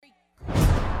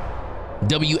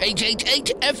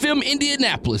WHHH-FM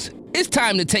Indianapolis. It's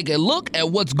time to take a look at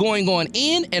what's going on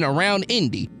in and around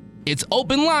Indy. It's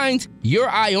Open Lines, your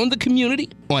eye on the community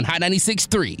on High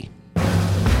 96.3.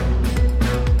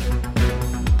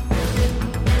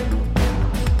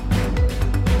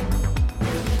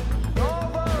 To all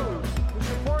those who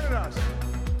supported us,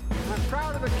 I'm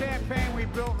proud of the campaign we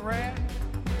built and ran.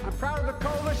 I'm proud of the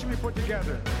coalition we put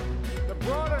together. The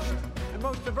broadest and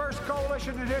most diverse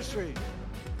coalition in history.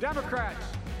 Democrats,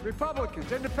 Republicans,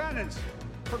 Independents,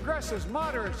 Progressives,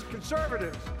 Moderates,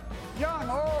 Conservatives, young,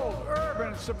 old,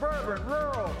 urban, suburban,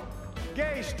 rural,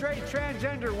 gay, straight,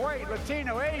 transgender, white,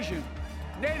 Latino, Asian,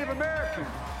 Native American.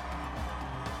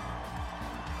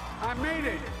 I mean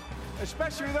it,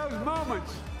 especially those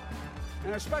moments,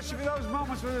 and especially those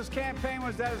moments when this campaign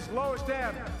was at its lowest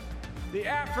ebb. The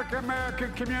African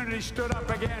American community stood up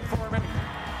again for me.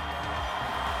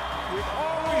 You've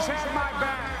always had my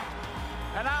back,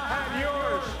 and I'll have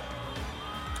yours.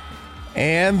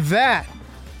 And that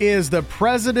is the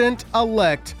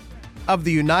President-elect of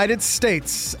the United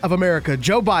States of America,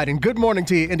 Joe Biden. Good morning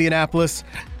to you, Indianapolis.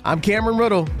 I'm Cameron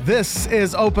Riddle. This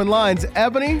is Open Lines.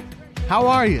 Ebony, how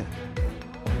are you?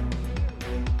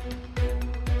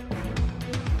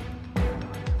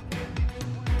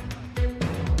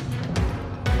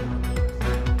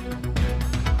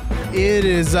 It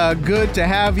is good to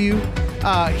have you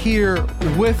here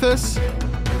with us.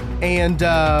 And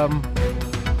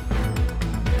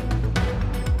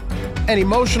an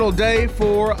emotional day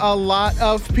for a lot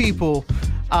of people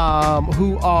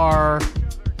who are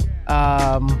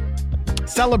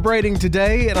celebrating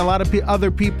today, and a lot of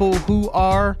other people who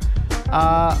are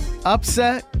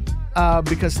upset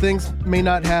because things may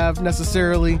not have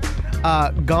necessarily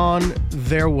gone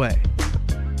their way.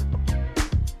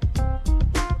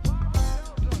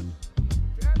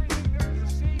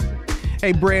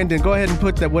 Hey, Brandon, go ahead and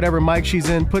put that, whatever mic she's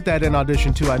in, put that in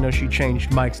audition too. I know she changed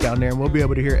mics down there, and we'll be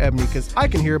able to hear Ebony because I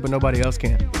can hear her, but nobody else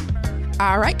can.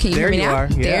 All right. Can you hear me now? Are.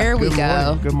 Yeah. There we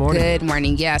go. Good morning. Good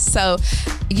morning. Yes. So,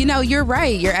 you're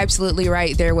right. You're absolutely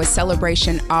right. There was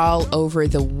celebration all over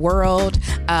the world.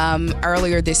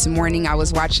 Earlier this morning, I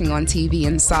was watching on TV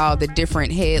and saw the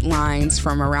different headlines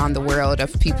from around the world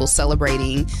of people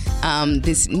celebrating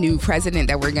this new president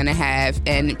that we're going to have.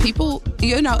 And people,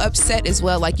 upset as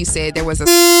well. Like you said, there was a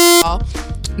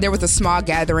small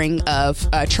gathering of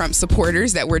Trump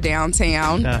supporters that were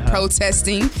downtown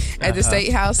protesting at the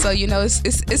State House. So,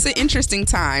 it's an interesting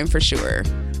time for sure.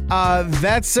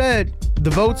 That said, the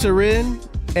votes are in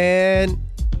and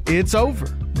it's over.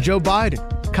 Joe Biden,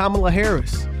 Kamala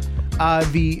Harris,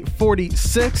 the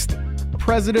 46th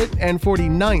president and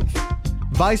 49th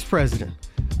vice president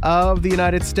of the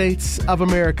United States of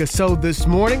America. So this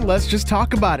morning, let's just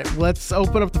talk about it. Let's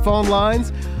open up the phone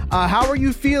lines. How are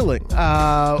you feeling?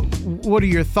 What are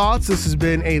your thoughts? This has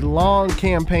been a long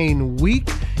campaign week.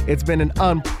 It's been an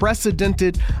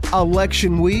unprecedented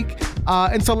election week.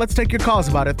 And so let's take your calls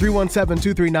about it.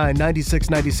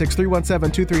 317-239-9696,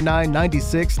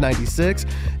 317-239-9696.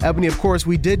 Ebony, of course,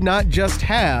 we did not just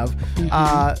have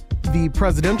the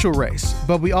presidential race,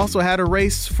 but we also had a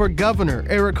race for governor.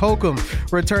 Eric Holcomb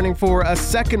returning for a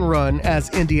second run as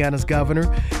Indiana's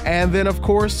governor. And then, of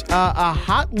course, a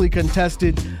hotly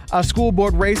contested school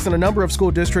board race in a number of school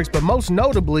districts, but most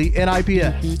notably in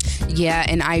IPS. Yeah,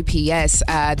 in IPS.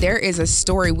 There is a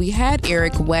story. We had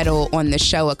Eric Weddle on the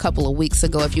show a couple of weeks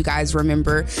ago, if you guys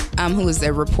remember, who is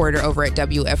a reporter over at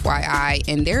WFYI.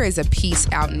 And there is a piece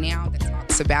out now that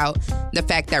talks about the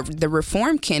fact that the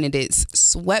reform candidates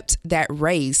swept that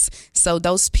race. So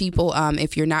those people,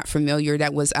 if you're not familiar,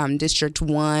 that was District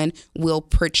 1, Will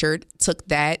Pritchard took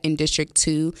that. In District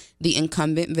 2, the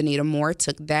incumbent Vanita Moore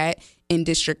took that. In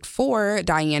District 4,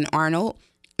 Diane Arnold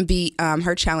beat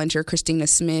her challenger, Christina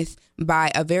Smith,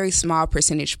 by a very small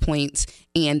percentage points.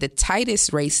 And the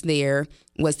tightest race there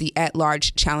was the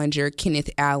at-large challenger, Kenneth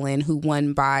Allen, who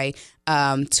won by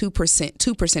 2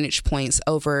 percentage points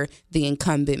over the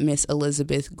incumbent, Miss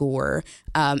Elizabeth Gore,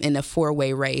 in a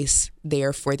four-way race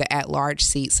there for the at-large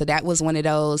seat. So that was one of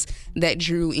those that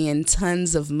drew in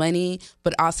tons of money,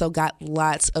 but also got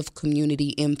lots of community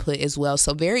input as well.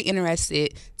 So very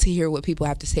interested to hear what people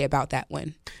have to say about that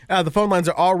one. The phone lines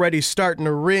are already starting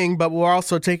to ring, but we're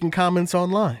also taking comments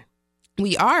online.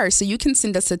 We are. So you can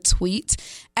send us a tweet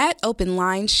at Open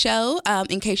Line Show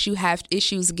in case you have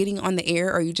issues getting on the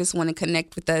air or you just want to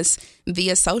connect with us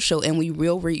via social, and we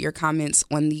will read your comments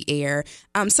on the air.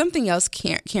 Something else,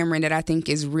 Cameron, that I think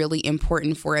is really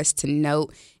important for us to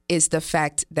note is the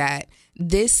fact that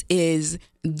this is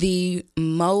the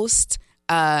most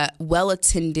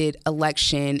well-attended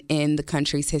election in the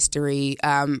country's history.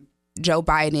 Joe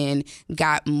Biden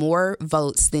got more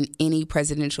votes than any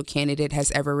presidential candidate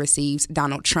has ever received.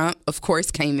 Donald Trump, of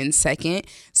course, came in second.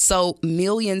 So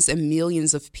millions and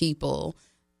millions of people,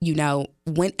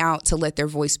 went out to let their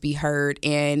voice be heard.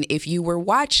 And if you were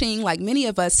watching, like many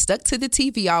of us, stuck to the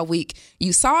TV all week,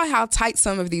 you saw how tight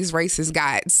some of these races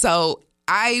got. So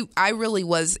I really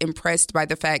was impressed by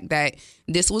the fact that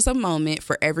this was a moment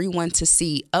for everyone to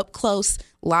see up close,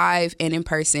 live, and in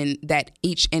person that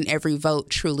each and every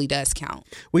vote truly does count.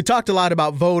 We talked a lot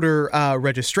about voter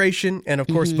registration and, of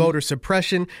course, voter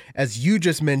suppression. As you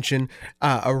just mentioned,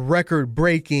 a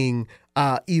record-breaking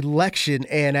election.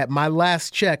 And at my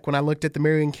last check, when I looked at the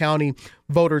Marion County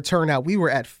voter turnout, we were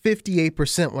at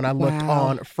 58% when I looked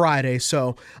on Friday.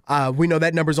 So we know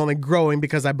that number's only growing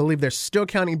because I believe they're still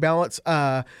counting ballots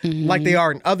like they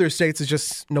are in other states. It's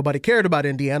just nobody cared about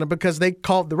Indiana because they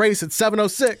called the race at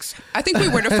 7:06. I think we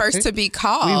were the first to be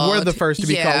called. We were the first to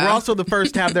be called. We're also the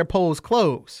first to have their polls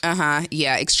closed.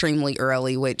 Yeah, extremely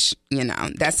early, which,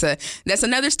 that's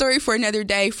another story for another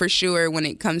day for sure when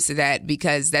it comes to that,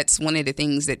 because that's one of the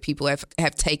things that people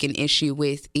have taken issue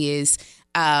with is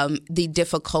the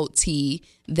difficulty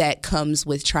that comes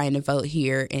with trying to vote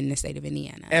here in the state of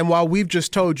Indiana. And while we've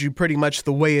just told you pretty much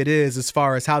the way it is as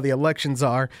far as how the elections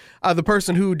are, the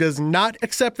person who does not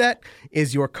accept that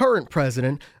is your current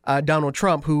president, Donald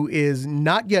Trump, who is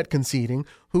not yet conceding,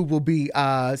 who will be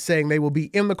saying they will be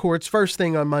in the courts first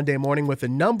thing on Monday morning with a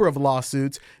number of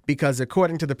lawsuits because,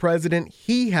 according to the president,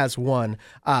 he has won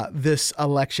this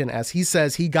election, as he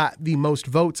says he got the most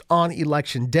votes on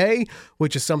Election Day,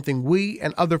 which is something we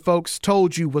and other folks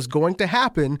told you was going to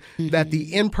happen, that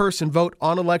the in-person vote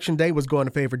on Election Day was going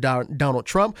to favor Donald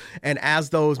Trump. And as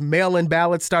those mail-in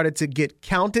ballots started to get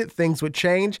counted, things would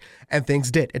change, and things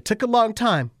did. It took a long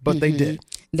time, but they did.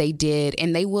 They did,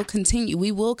 and they will continue.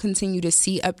 We will continue to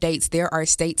see updates. There are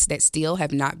states that still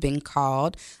have not been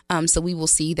called, so we will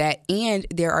see that. And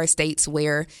there are states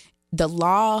where the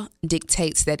law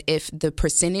dictates that if the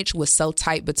percentage was so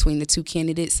tight between the two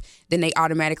candidates, then they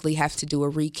automatically have to do a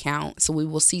recount. So we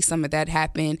will see some of that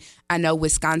happen. I know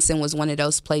Wisconsin was one of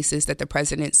those places that the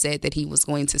president said that he was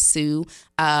going to sue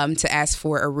to ask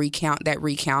for a recount. That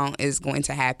recount is going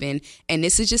to happen. And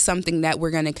this is just something that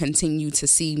we're going to continue to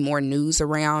see more news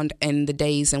around in the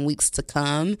days and weeks to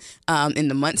come, in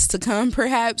the months to come,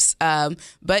 perhaps. But,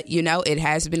 it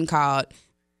has been called.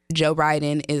 Joe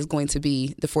Biden is going to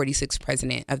be the 46th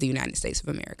president of the United States of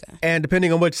America. And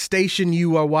depending on which station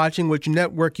you are watching, which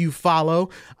network you follow,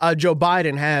 Joe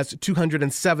Biden has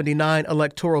 279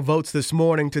 electoral votes this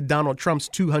morning to Donald Trump's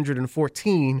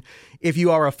 214. If you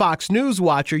are a Fox News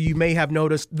watcher, you may have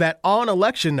noticed that on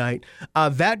election night,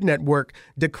 that network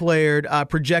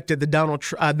projected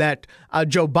that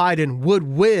Joe Biden would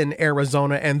win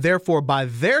Arizona, and therefore, by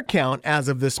their count, as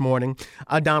of this morning,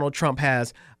 Donald Trump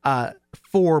has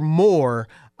 4 more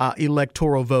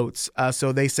electoral votes.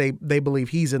 So they believe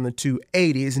he's in the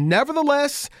 280s.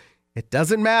 Nevertheless, it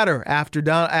doesn't matter after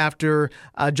Joe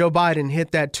Biden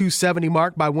hit that 270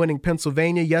 mark by winning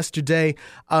Pennsylvania yesterday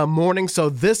morning. So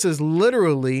this is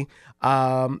literally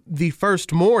the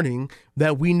first morning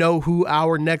that we know who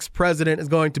our next president is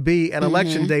going to be. And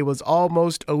Election Day was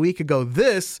almost a week ago.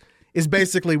 This is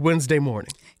basically Wednesday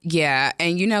morning. Yeah.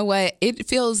 And you know what? It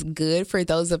feels good for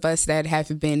those of us that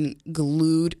have been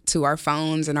glued to our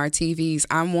phones and our TVs.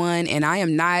 I'm one, and I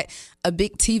am not a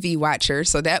big TV watcher,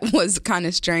 so that was kind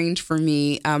of strange for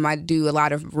me. I do a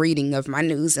lot of reading of my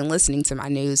news and listening to my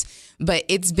news, but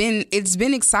it's been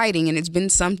exciting, and it's been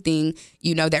something,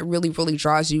 that really, really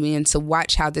draws you in to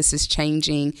watch how this is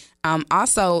changing.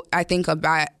 Also, I think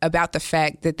about the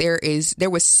fact that there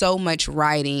was so much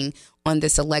writing on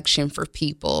this election for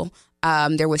people.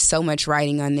 There was so much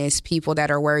writing on this. People that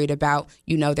are worried about,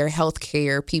 their health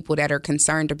care, people that are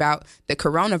concerned about the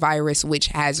coronavirus, which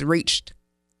has reached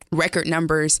record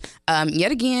numbers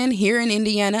yet again here in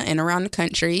Indiana and around the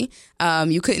country.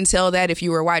 You couldn't tell that if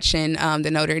you were watching the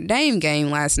Notre Dame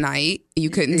game last night. You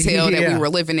couldn't tell that we were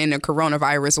living in a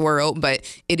coronavirus world, but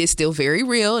it is still very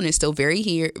real, and it's still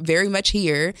very much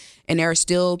here. And there are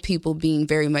still people being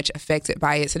very much affected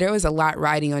by it. So there was a lot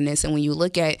riding on this. And when you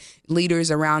look at leaders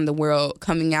around the world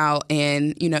coming out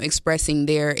and, expressing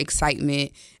their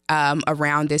excitement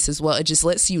around this as well, it just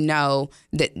lets you know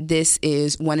that this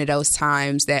is one of those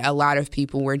times that a lot of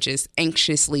people were just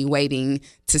anxiously waiting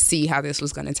to see how this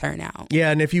was going to turn out.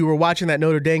 Yeah, and if you were watching that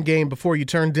Notre Dame game before you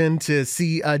turned in to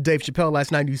see Dave Chappelle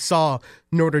last night, you saw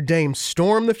Notre Dame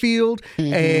storm the field,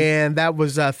 and that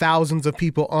was thousands of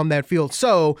people on that field.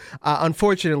 So,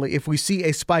 unfortunately, if we see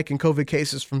a spike in COVID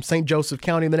cases from St. Joseph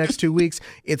County in the next 2 weeks,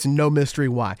 it's no mystery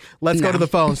why. Let's go to the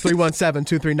phones,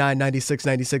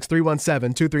 317-239-9696,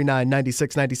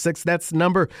 317-239-9696. That's the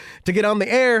number to get on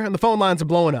the air, and the phone lines are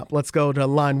blowing up. Let's go to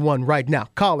line 1 right now.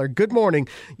 Caller, good morning.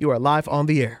 You are live on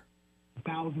the air.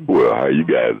 Well, how you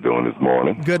guys doing this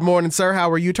morning? Good morning, sir. How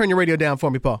are you? Turn your radio down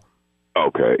for me, Paul.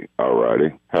 Okay, all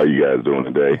righty. How you guys doing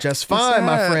today? Just fine,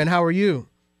 my friend. How are you?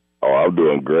 Oh, I'm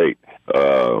doing great.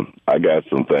 I got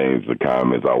some things, the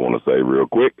comments I want to say real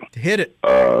quick. Hit it.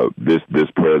 This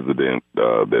president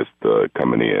that's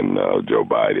coming in, Joe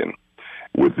Biden,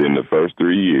 within the first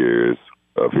 3 years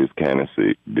of his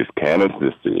candidacy,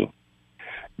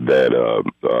 that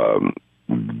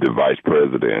the vice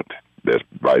president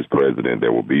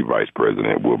that will be vice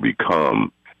president will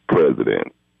become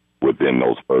president within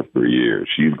those first 3 years.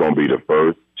 She's going to be the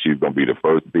first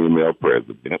female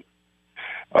president.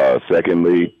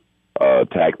 Secondly,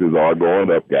 taxes are going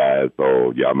up, guys,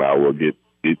 so y'all might well get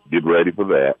ready for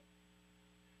that.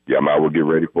 Y'all might well get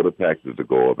ready for the taxes to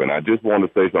go up. And I just want to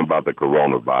say something about the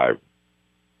coronavirus.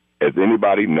 Has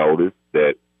anybody noticed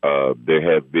that there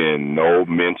has been no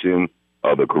mention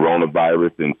of the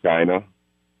coronavirus in China,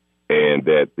 and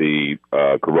that the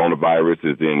coronavirus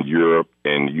is in Europe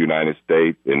and the United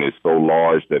States, and it's so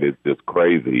large that it's just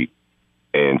crazy,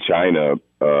 and China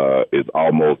is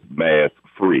almost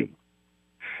mask-free.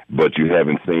 But you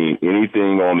haven't seen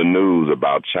anything on the news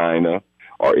about China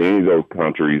or any of those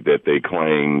countries that they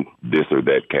claim this or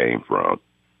that came from.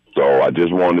 So I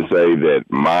just wanted to say that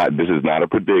this is not a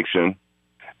prediction.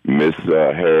 Ms.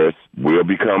 Harris will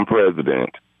become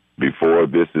president before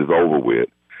this is over with,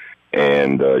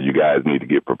 and you guys need to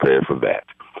get prepared for that.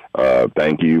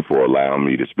 Thank you for allowing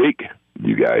me to speak.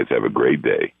 You guys have a great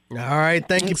day. All right.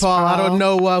 Thank you, Paul. I don't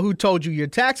know who told you your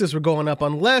taxes were going up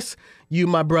unless you,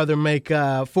 my brother, make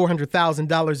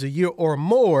 $400,000 a year or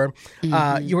more.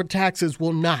 Your taxes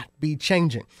will not be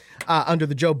changing under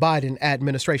the Joe Biden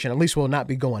administration. At least will not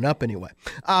be going up anyway.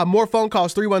 More phone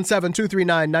calls,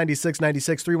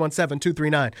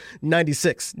 317-239-9696,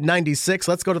 317-239-9696.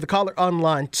 Let's go to the caller on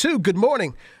line 2. Good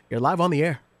morning. You're live on the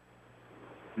air.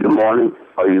 Good morning.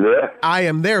 Are you there? I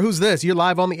am there. Who's this? You're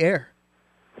live on the air.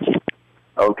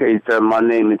 Okay, sir. My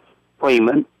name is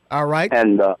Freeman. All right.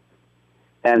 And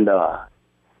then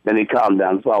he calmed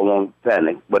down, so I won't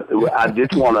panic. But I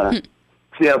just want to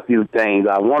say a few things.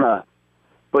 I want to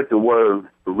put the word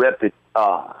presentation,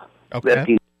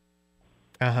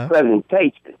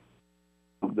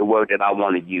 the word that I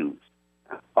want to use.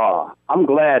 I'm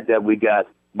glad that we got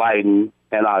Biden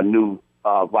and our new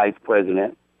vice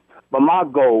president. But my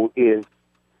goal is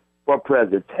for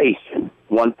presentation.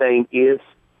 One thing is,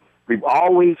 we've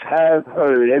always have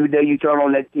heard, every day you turn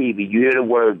on that TV, you hear the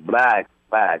word black,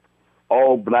 black,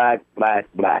 all black, black,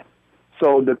 black.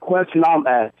 So the question I'm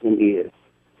asking is,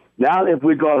 now if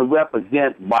we're going to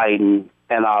represent Biden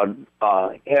and our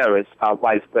Harris, our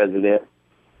vice president,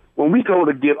 when we go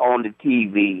to get on the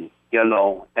TV,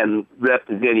 and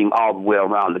represent him all the way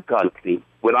around the country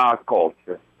with our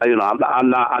culture, I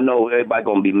know everybody's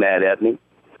going to be mad at me,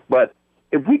 but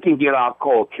if we can get our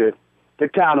culture to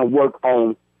kind of work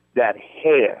on that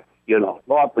hair,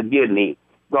 Lord forgive me,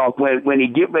 because when they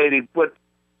get ready to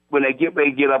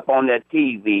get up on that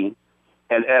TV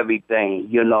and everything,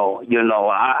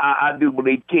 I do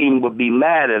believe King would be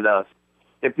mad at us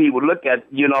if he would look at,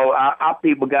 our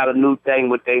people got a new thing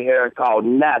with their hair called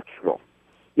natural,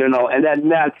 and that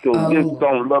natural just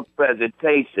don't look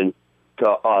presentation to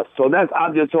us. So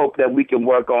I just hope that we can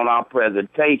work on our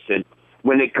presentation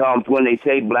when they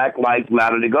say Black Lives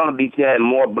Matter. They're going to be saying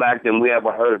more black than we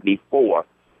ever heard before.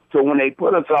 So when they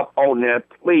put us up on there,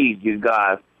 please, you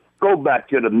guys, go back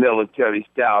to the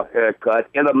military-style haircut.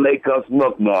 It'll make us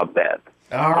look more better.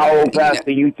 Our old pastor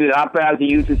used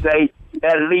to say,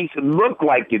 at least look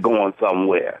like you're going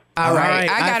somewhere. All right.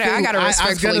 I gotta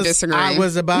respectfully disagree. I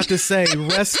was about to say,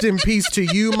 rest in peace to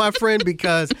you, my friend,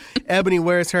 because Ebony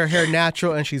wears her hair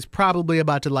natural, and she's probably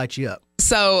about to light you up.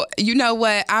 So, you know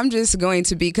what? I'm just going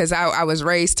to be, because I was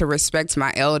raised to respect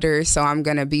my elders, so I'm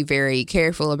going to be very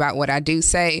careful about what I do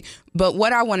say. But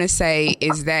what I want to say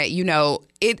is that,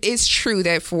 it is true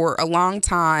that for a long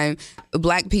time,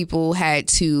 Black people had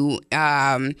to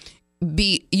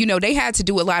they had to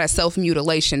do a lot of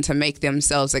self-mutilation to make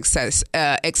themselves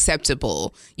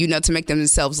acceptable, to make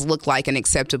themselves look like an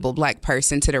acceptable Black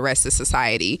person to the rest of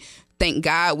society. Thank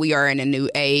God we are in a new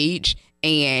age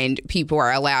and people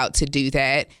are allowed to do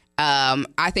that.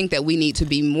 I think that we need to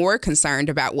be more concerned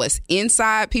about what's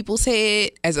inside people's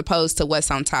head as opposed to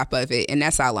what's on top of it. And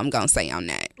that's all I'm going to say on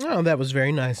that. Oh, that was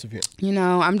very nice of you. You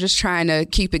know, I'm just trying to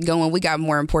keep it going. We got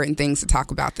more important things to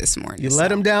talk about this morning. You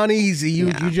let him down easy.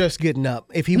 You just getting up.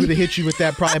 If he would have hit you with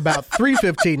that probably about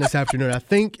 3:15 this afternoon, I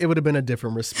think it would have been a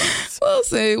different response. We'll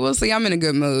see. We'll see. I'm in a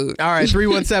good mood. All right,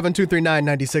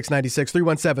 317-239-9696.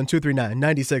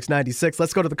 317-239-9696.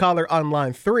 Let's go to the caller on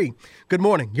line 3. Good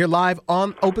morning. You're live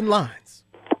on Open Lines.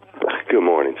 Good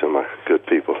morning to my good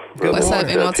people. What's up,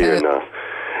 MLTAP?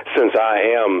 Since I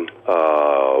am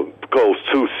close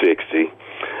to 60,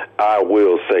 I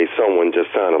will say someone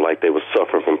just sounded like they were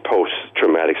suffering from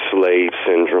post-traumatic slave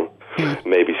syndrome,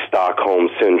 maybe Stockholm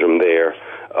syndrome there.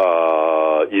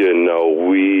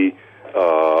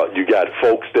 You got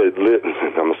folks that live,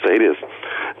 I'm going to say this,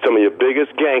 some of your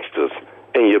biggest gangsters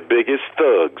and your biggest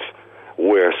thugs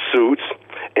wear suits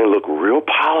and look real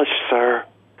polished, sir,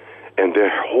 and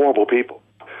they're horrible people.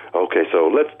 Okay, so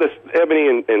let's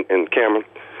Ebony and Cameron,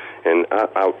 and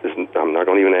I'm not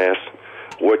going to even ask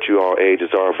what you all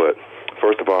ages are, but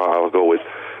first of all, I'll go with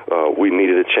we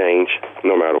needed a change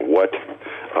no matter what.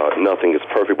 Nothing is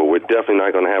perfect, but we're definitely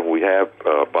not going to have what we have.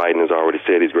 Biden has already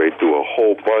said he's ready to do a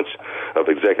whole bunch of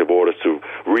executive orders to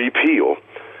repeal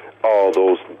all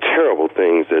those terrible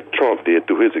things that Trump did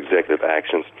through his executive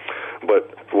actions. But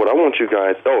what I want you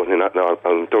guys, I'll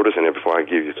throw this in there before I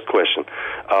give you this question.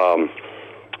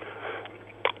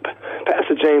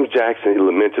 Pastor James Jackson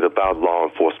lamented about law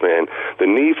enforcement and the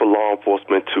need for law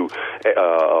enforcement to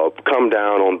come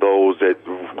down on those that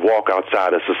walk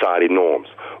outside of society norms.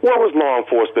 Where was law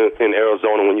enforcement in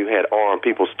Arizona when you had armed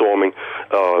people storming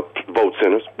vote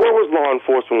centers? Where was law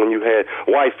enforcement when you had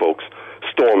armed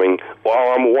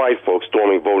white folks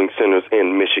storming voting centers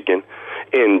in Michigan,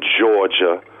 in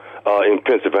Georgia, in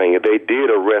Pennsylvania? They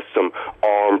did arrest some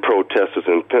armed protesters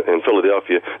in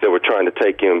Philadelphia that were trying to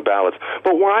take in ballots.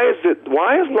 But why is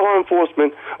law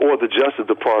enforcement or the Justice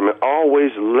Department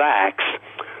always lax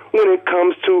when it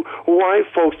comes to white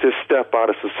folks that step out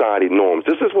of society norms?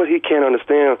 This is what he can't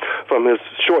understand from his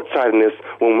short-sightedness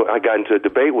when I got into a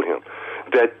debate with him,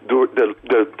 that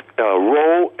the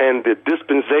role and the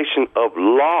dispensation of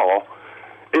law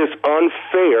is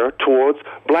unfair towards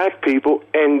black people,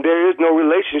 and there is no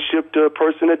relationship to a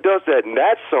person that does that. And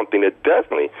that's something that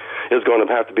definitely is going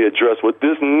to have to be addressed with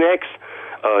this next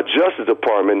Justice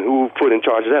Department who put in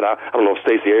charge of that. I don't know if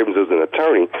Stacey Abrams is an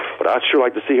attorney, but I'd sure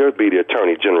like to see her be the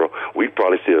Attorney General. We'd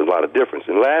probably see a lot of difference.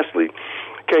 And lastly,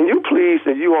 can you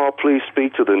all please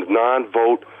speak to the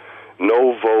non-vote,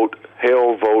 no vote,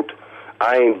 hell vote,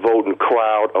 I ain't voting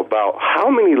crowd about how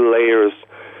many layers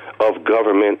of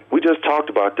government? We just talked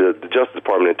about the Justice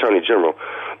Department Attorney General.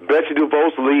 Betsy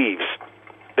DeVos leaves.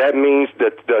 That means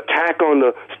that the attack on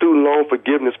the student loan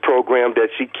forgiveness program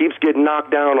that she keeps getting knocked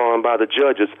down on by the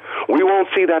judges, we won't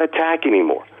see that attack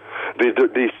anymore.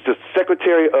 The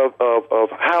Secretary of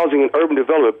Housing and Urban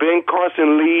Development, Ben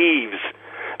Carson, leaves.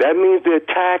 That means the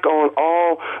attack on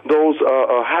all those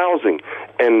housing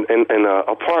and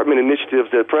apartment initiatives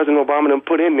that President Obama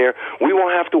put in there, we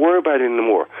won't have to worry about it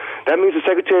anymore. That means the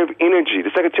Secretary of Energy,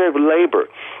 the Secretary of Labor,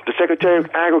 the Secretary of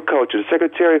Agriculture,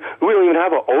 we don't even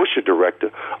have an OSHA director.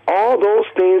 All those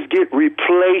things get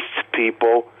replaced,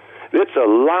 people. It's a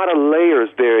lot of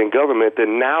layers there in government that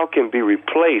now can be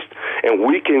replaced, and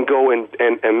we can go and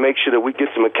make sure that we get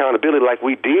some accountability like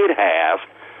we did have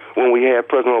when we had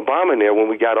President Obama in there, when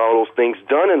we got all those things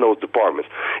done in those departments.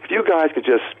 If you guys could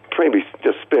just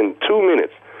spend 2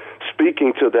 minutes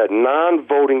speaking to that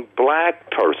non-voting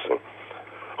black person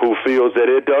who feels that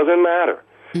it doesn't matter,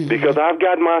 because I've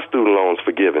got my student loans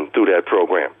forgiven through that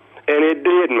program, and it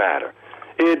did matter.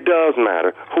 It does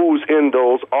matter who's in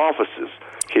those offices.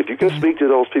 If you can speak to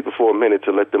those people for a minute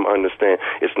to let them understand,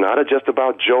 it's not just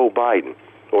about Joe Biden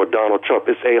or Donald Trump.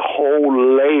 It's a whole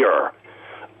layer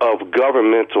of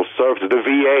governmental services. The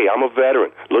VA, I'm a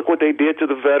veteran. Look what they did to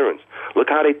the veterans. Look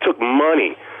how they took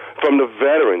money from the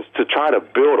veterans to try to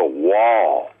build a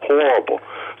wall. Horrible.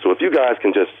 So if you guys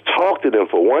can just talk to them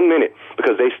for 1 minute,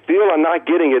 because they still are not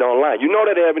getting it online. You know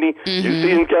that, Ebony. You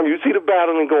see the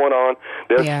battling going on.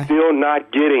 They're still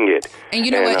not getting it. And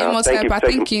you know what,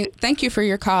 MLTAP, thank you for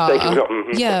your call.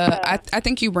 I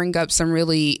think you bring up some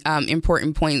really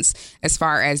important points as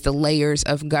far as the layers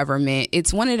of government.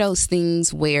 It's one of those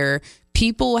things where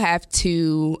people have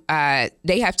to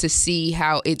see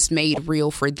how it's made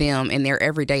real for them in their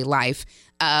everyday life.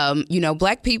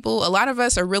 Black people, a lot of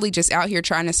us are really just out here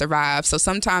trying to survive. So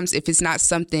sometimes if it's not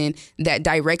something that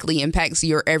directly impacts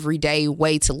your everyday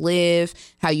way to live,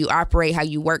 how you operate, how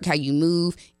you work, how you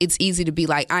move, it's easy to be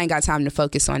like, I ain't got time to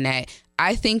focus on that.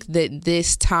 I think that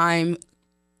this time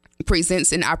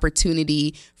presents an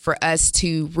opportunity for us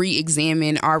to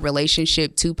re-examine our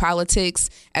relationship to politics,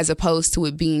 as opposed to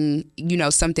it being,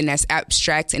 something that's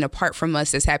abstract and apart from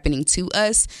us, that's happening to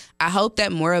us. I hope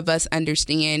that more of us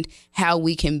understand how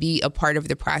we can be a part of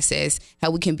the process, how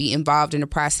we can be involved in the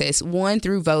process, one,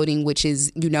 through voting, which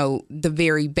is, the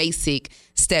very basic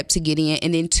step to get in,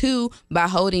 and then two, by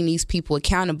holding these people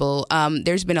accountable.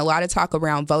 There's been a lot of talk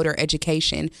around voter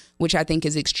education, which I think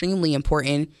is extremely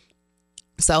important.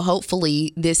 So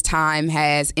hopefully this time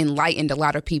has enlightened a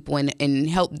lot of people and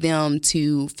helped them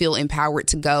to feel empowered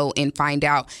to go and find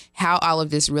out how all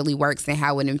of this really works and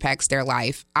how it impacts their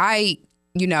life. I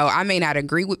may not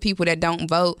agree with people that don't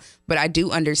vote, but I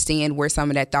do understand where some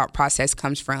of that thought process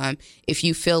comes from. If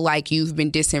you feel like you've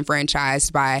been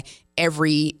disenfranchised by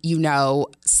every,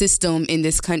 system in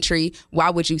this country, why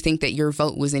would you think that your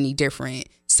vote was any different?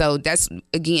 So that's,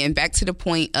 again, back to the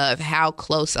point of how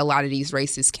close a lot of these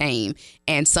races came,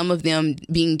 and some of them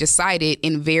being decided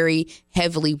in very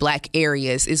heavily Black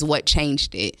areas is what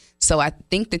changed it. So I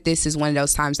think that this is one of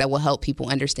those times that will help people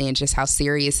understand just how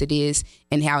serious it is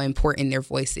and how important their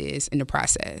voice is in the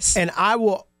process. And I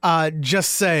will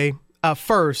just say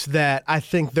first that I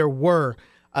think there were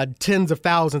tens of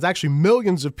thousands, actually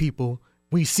millions of people.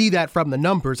 We see that from the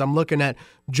numbers. I'm looking at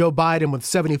Joe Biden with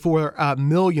 74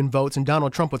 million votes and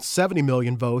Donald Trump with 70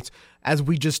 million votes. As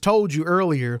we just told you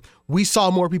earlier, we saw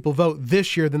more people vote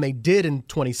this year than they did in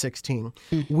 2016.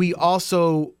 Mm-hmm. We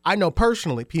also, I know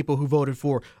personally, people who voted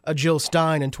for Jill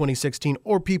Stein in 2016,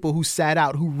 or people who sat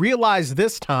out, who realized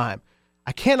this time,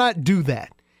 I cannot do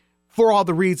that for all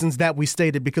the reasons that we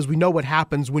stated, because we know what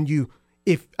happens when you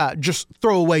just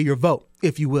throw away your vote,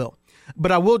 if you will.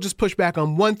 But I will just push back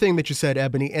on one thing that you said,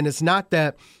 Ebony, and it's not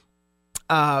that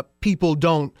people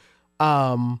don't,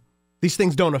 these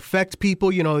things don't affect people.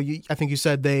 I think you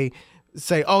said they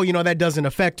say, oh, that doesn't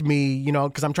affect me,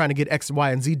 because I'm trying to get X,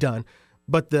 Y, and Z done.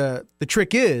 But the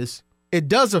trick is, it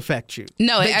does affect you.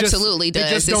 No, it absolutely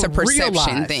does. It's a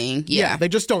perception thing. Yeah, they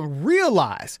just don't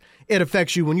realize it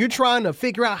affects you when you're trying to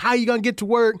figure out how you're going to get to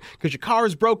work because your car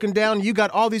is broken down. You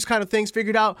got all these kind of things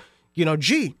figured out.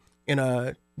 In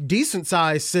a decent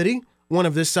sized city, one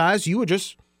of this size, you would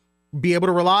just be able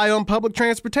to rely on public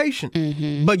transportation.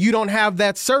 Mm-hmm. But you don't have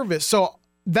that service. So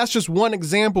that's just one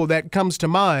example that comes to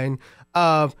mind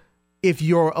of, if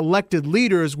your elected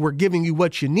leaders were giving you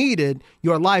what you needed,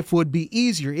 your life would be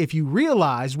easier if you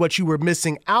realized what you were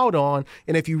missing out on.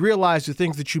 And if you realize the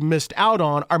things that you missed out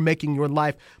on are making your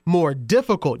life more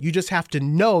difficult. You just have to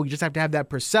know. You just have to have that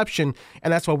perception.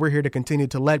 And that's why we're here to continue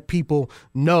to let people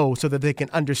know so that they can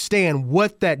understand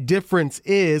what that difference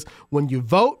is when you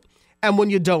vote and when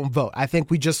you don't vote. I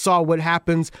think we just saw what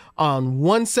happens on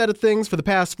one set of things for the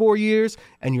past 4 years,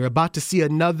 and you're about to see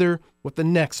another with the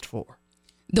next 4.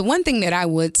 The one thing that I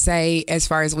would say, as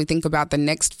far as we think about the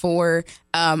next 4,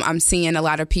 I'm seeing a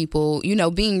lot of people,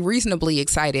 being reasonably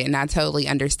excited, and I totally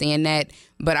understand that.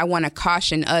 But I want to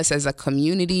caution us as a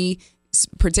community,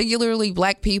 particularly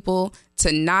Black people,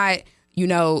 to not,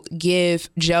 give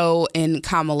Joe and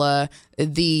Kamala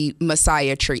the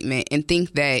Messiah treatment and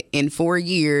think that in 4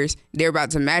 years, they're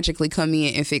about to magically come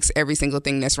in and fix every single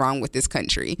thing that's wrong with this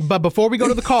country. But before we go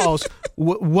to the calls,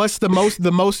 what's the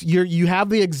most, you have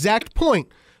the exact point,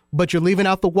 but you're leaving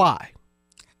out the why.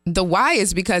 The why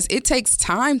is because it takes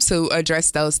time to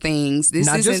address those things.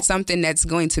 This isn't something that's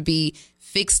going to be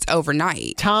fixed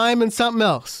overnight. Time and something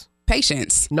else.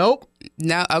 Patience. Nope.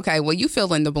 No. Okay. Well, you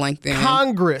fill in the blank then.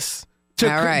 Congress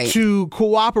to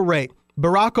cooperate.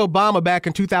 Barack Obama, back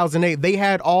in 2008, they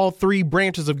had all 3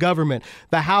 branches of government,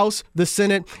 the House, the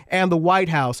Senate, and the White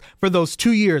House for those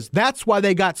 2 years. That's why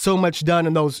they got so much done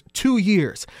in those 2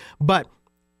 years. But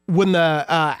when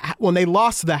they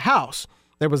lost the House,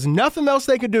 there was nothing else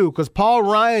they could do because Paul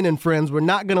Ryan and friends were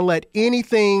not going to let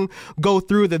anything go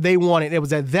through that they wanted. It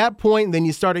was at that point, then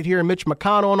you started hearing Mitch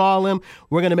McConnell and all them.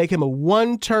 We're going to make him a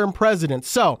one-term president.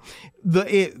 So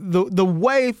the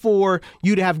way for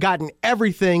you to have gotten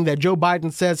everything that Joe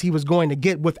Biden says he was going to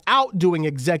get without doing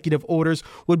executive orders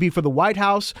would be for the White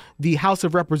House, the House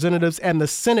of Representatives, and the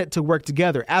Senate to work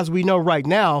together. As we know right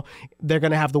now, they're going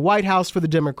to have the White House for the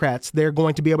Democrats. They're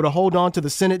going to be able to hold on to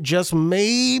the Senate just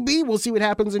maybe. We'll see what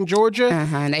happens in Georgia.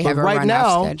 And they have a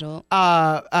runoff schedule.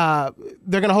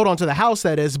 They're going to hold on to the House,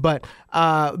 that is, but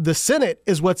the Senate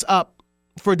is what's up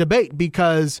for debate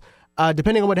because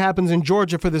depending on what happens in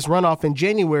Georgia for this runoff in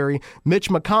January, Mitch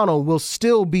McConnell will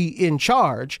still be in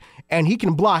charge, and he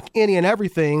can block any and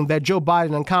everything that Joe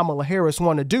Biden and Kamala Harris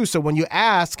want to do. So when you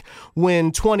ask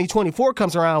when 2024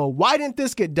 comes around, well, why didn't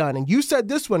this get done? And you said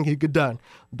this one could get done.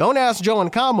 Don't ask Joe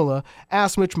and Kamala,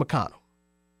 ask Mitch McConnell.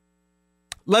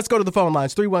 Let's go to the phone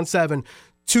lines,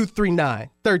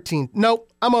 317-239-13.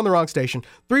 Nope, I'm on the wrong station.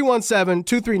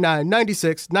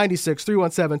 317-239-9696.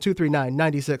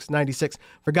 317-239-9696.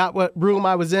 Forgot what room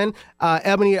I was in.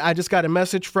 Ebony, I just got a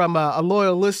message from a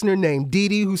loyal listener named Dee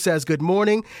Dee who says good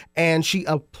morning, and she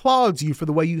applauds you for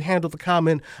the way you handled the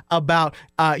comment about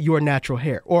your natural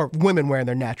hair, or women wearing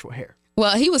their natural hair.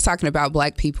 Well, he was talking about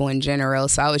black people in general,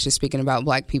 so I was just speaking about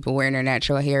black people wearing their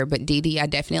natural hair. But Dee Dee, I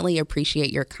definitely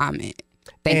appreciate your comment.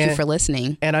 Thank you for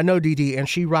listening. And I know Dee Dee, and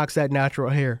she rocks that natural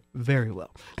hair very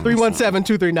well.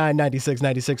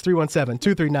 317-239-9696.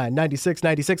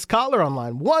 317-239-9696. Caller on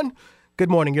line 1. Good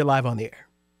morning. You're live on the air.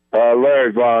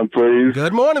 Larry Vaughn, please.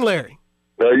 Good morning, Larry.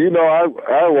 You know, I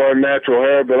wear natural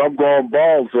hair, but I'm going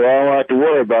bald, so I don't have to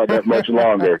worry about that much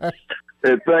longer.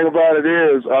 The thing about it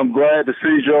is, I'm glad to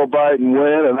see Joe Biden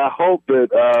win, and I hope that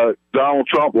Donald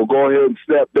Trump will go ahead and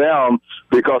step down,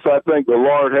 because I think the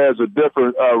Lord has a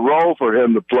different role for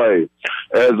him to play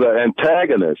as an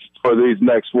antagonist for these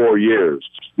next 4 years.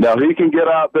 Now, he can get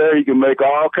out there, he can make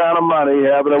all kind of money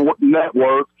having a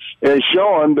network and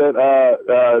showing that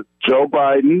Joe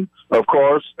Biden, of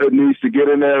course, needs to get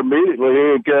in there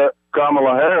immediately and get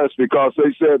Kamala Harris, because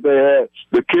they said they had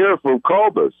the cure for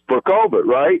COVID,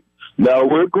 right? Now,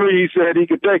 we agree he said he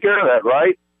could take care of that,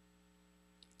 right?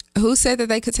 Who said that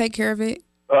they could take care of it?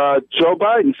 Joe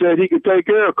Biden said he could take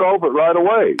care of COVID right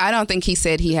away. I don't think he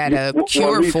said he had a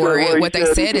cure for it. What they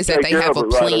said is that they have a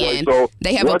plan.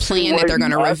 They have a plan that they're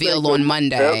going to reveal on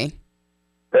Monday.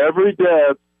 Every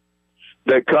death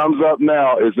that comes up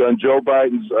now is on Joe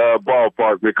Biden's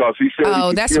ballpark, because he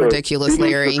said that's ridiculous,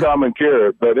 Larry. He needs to come and cure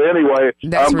it. But anyway,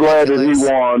 I'm glad that he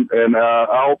won, and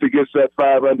I hope he gets that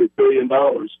 $500 billion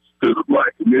to the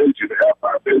black community to help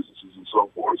our businesses and so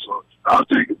forth. So I'll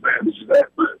take advantage of that.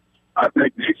 But I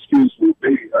think the excuse will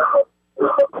be that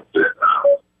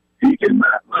he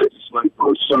cannot legislate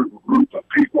for a certain group of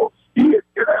people. He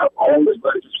can have only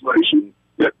legislation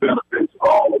that benefits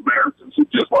all Americans,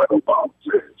 just like Obama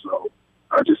said. So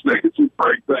I just think it's a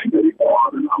great thing that he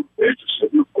won, and I'm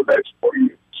interested in it for the next 4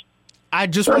 years. I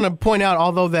just want to point out,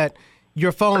 although that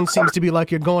your phone seems to be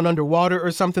like you're going underwater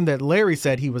or something, that Larry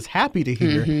said he was happy to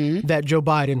hear that Joe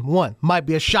Biden won. Might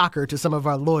be a shocker to some of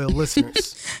our loyal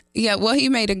listeners. Yeah, well, he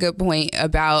made a good point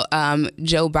about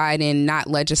Joe Biden not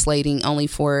legislating only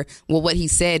for, well, what he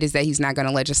said is that he's not going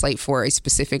to legislate for a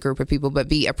specific group of people, but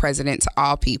be a president to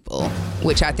all people,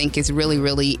 which I think is really,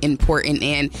 really important.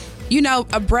 And, you know,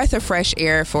 a breath of fresh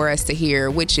air for us to hear,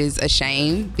 which is a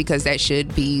shame, because that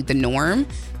should be the norm.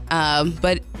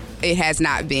 But it has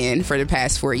not been for the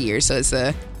past 4 years. So it's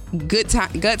a good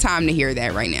time to hear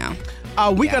that right now.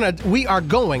 We are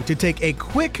going to take a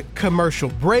quick commercial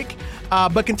break,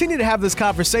 but continue to have this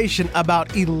conversation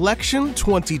about election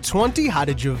 2020. How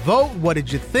did you vote? What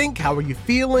did you think? How are you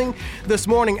feeling this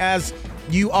morning as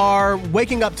you are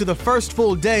waking up to the first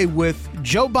full day with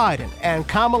Joe Biden and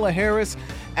Kamala Harris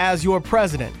as your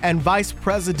president and vice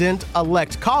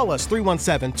president-elect? Call us,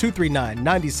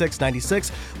 317-239-9696,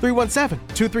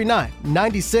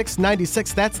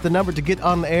 317-239-9696. That's the number to get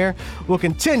on the air. We'll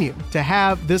continue to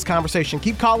have this conversation.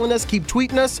 Keep calling us, keep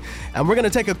tweeting us, and we're going to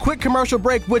take a quick commercial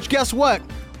break, which, guess what?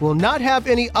 Will not have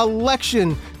any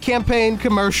election campaign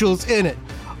commercials in it.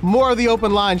 More of the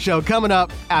Open Line Show coming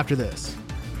up after this.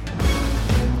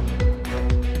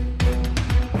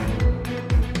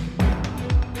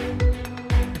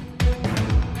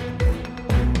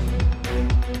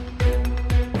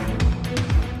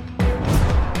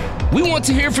 We want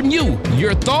to hear from you,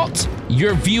 your thoughts,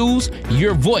 your views,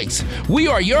 your voice. We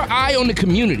are your eye on the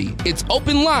community. It's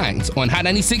Open Lines on Hot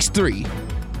 96.3.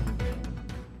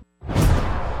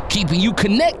 Keeping you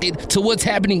connected to what's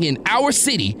happening in our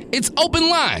city. It's Open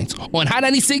Lines on Hot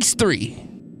 96.3.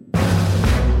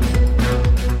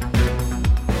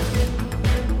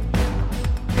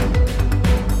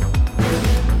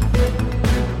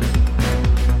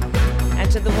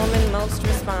 To the woman most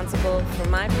responsible for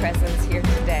my presence here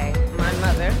today, my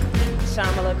mother,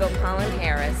 Shamala Gopalan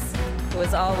Harris, who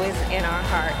is always in our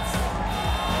hearts.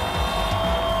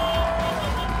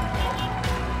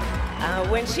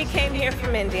 When she came here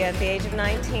from India at the age of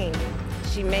 19,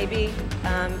 she maybe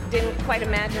didn't quite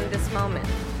imagine this moment,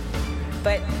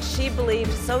 but she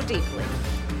believed so deeply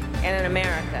in an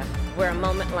America where a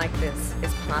moment like this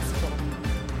is possible.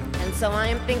 And so I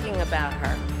am thinking about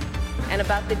her and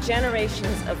about the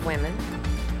generations of women,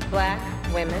 black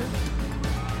women,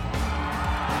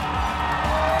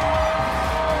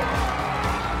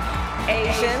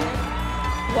 Asian,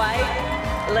 white,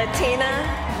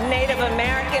 Latina, Native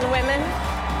American women,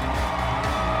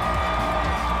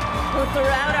 who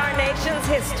throughout our nation's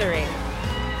history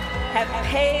have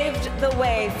paved the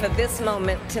way for this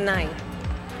moment tonight.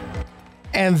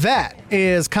 And that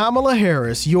is Kamala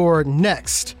Harris, your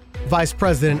next Vice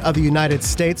President of the United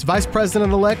States. Vice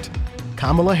President-elect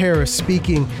Kamala Harris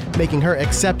speaking, making her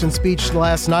acceptance speech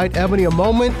last night. Ebony, a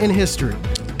moment in history.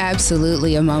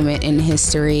 Absolutely a moment in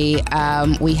history.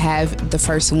 We have the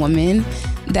first woman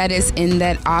that is in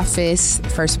that office,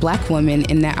 first Black woman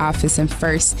in that office, and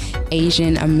first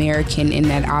Asian American in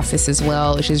that office as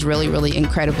well, which is really, really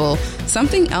incredible.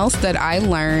 Something else that I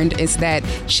learned is that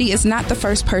she is not the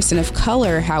first person of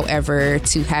color, however,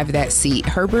 to have that seat.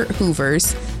 Herbert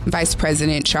Hoover's Vice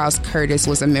President Charles Curtis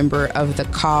was a member of the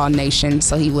Kaw Nation,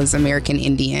 so he was American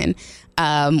Indian,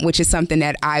 which is something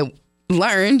that I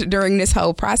learned during this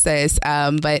whole process,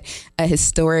 but a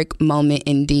historic moment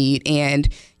indeed. And,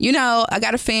 you know, I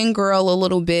got to fangirl a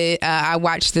little bit. I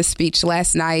watched the speech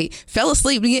last night, fell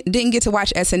asleep, didn't get to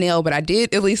watch SNL, but I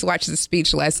did at least watch the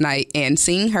speech last night, and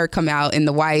seeing her come out in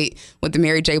the white with the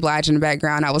Mary J. Blige in the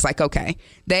background, I was like, okay,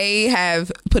 they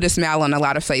have put a smile on a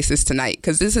lot of faces tonight,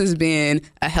 because this has been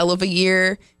a hell of a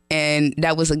year. And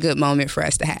that was a good moment for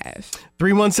us to have.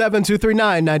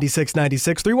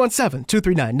 317-239-9696.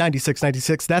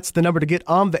 317-239-9696. That's the number to get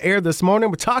on the air this morning.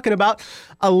 We're talking about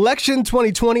election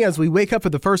 2020 as we wake up for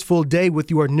the first full day with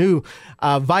your new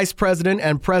Vice President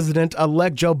and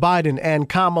President-elect Joe Biden and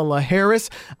Kamala Harris.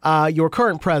 Your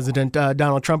current president,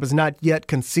 Donald Trump, is not yet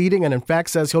conceding and in fact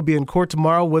says he'll be in court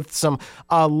tomorrow with some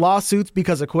lawsuits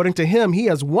because according to him, he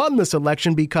has won this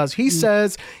election because he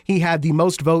says he had the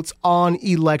most votes on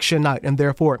election night, and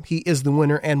therefore he is the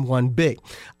winner and won big.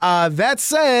 That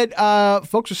said,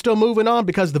 folks are still moving on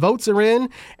because the votes are in,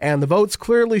 and the votes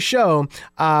clearly show,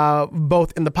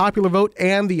 both in the popular vote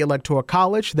and the Electoral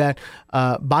College, that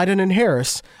Biden and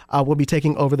Harris will be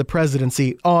taking over the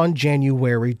presidency on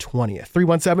January 20th.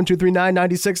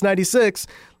 317-239-9696.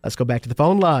 Let's go back to the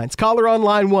phone lines. Caller on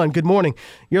line 1, good morning.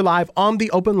 You're live on the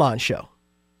Open Line Show.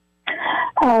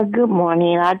 Good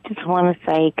morning. I just want to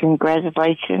say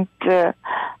congratulations to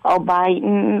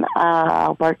Biden.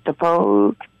 I worked the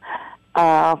polls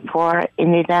for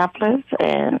Indianapolis,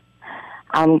 and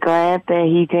I'm glad that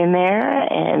he's in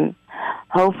there, and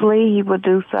hopefully he will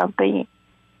do something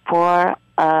for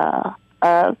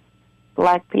us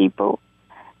Black people.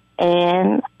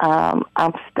 And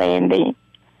I'm standing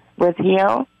with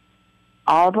him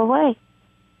all the way.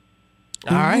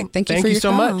 All right. Thank you Thank for you your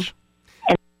so call. much.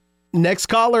 Next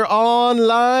caller on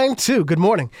line 2. Good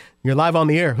morning. You're live on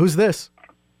the air. Who's this?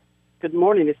 Good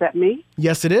morning. Is that me?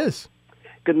 Yes, it is.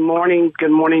 Good morning.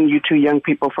 Good morning, you two young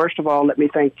people. First of all, let me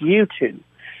thank you two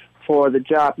for the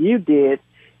job you did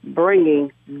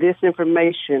bringing this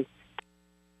information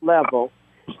level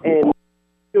and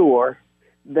sure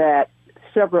that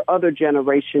several other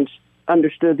generations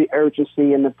understood the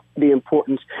urgency and the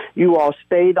importance. You all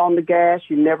stayed on the gas.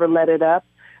 You never let it up.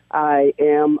 I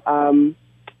am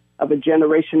of a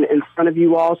generation in front of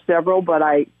you all, several, but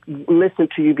I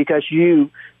listened to you because you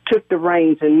took the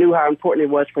reins and knew how important it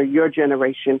was for your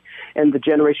generation and the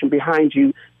generation behind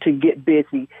you to get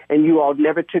busy. And you all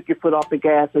never took your foot off the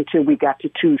gas until we got to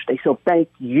Tuesday. So thank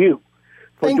you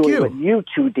for doing what you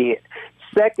two did.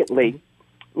 Secondly,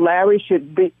 Larry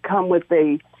should come with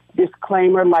a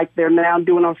disclaimer like they're now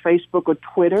doing on Facebook or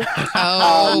Twitter.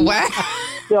 Wow.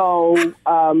 So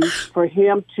for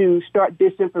him to start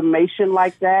disinformation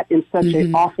like that in such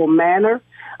an awful manner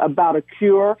about a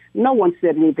cure, no one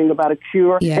said anything about a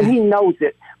cure, and he knows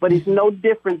it. But he's no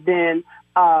different than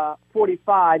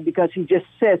 45 because he just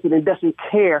says it and doesn't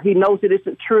care. He knows it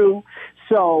isn't true.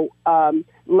 So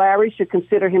Larry should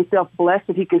consider himself blessed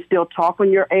that he can still talk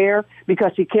on your air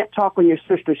because he can't talk on your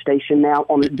sister station now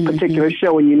on a particular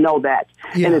show, and you know that.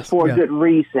 Yes, and it's for a good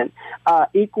reason.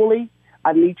 Equally,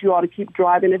 I need you all to keep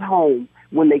driving it home.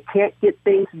 When they can't get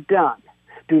things done,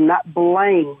 do not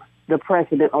blame the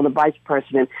president or the vice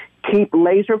president. Keep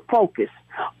laser focused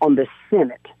on the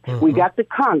Senate. We got the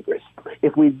Congress.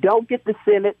 If we don't get the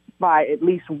Senate by at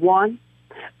least one,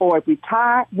 or if we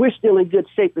tie, we're still in good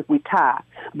shape if we tie,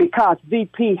 because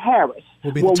VP Harris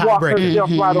will walk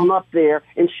herself right on up there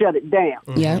and shut it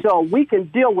down. So we can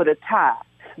deal with a tie,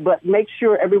 but make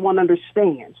sure everyone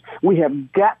understands we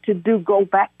have got to go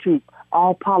back to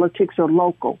all politics are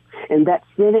local, and that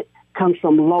Senate comes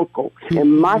from local.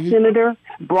 And my Senator,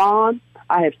 Braun,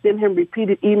 I have sent him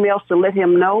repeated emails to let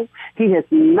him know he has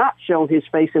not shown his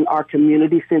face in our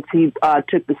community since he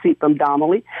took the seat from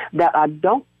Donnelly, that I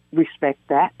don't respect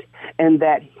that, and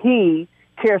that he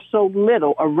cares so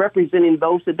little of representing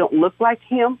those that don't look like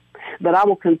him, that I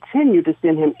will continue to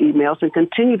send him emails and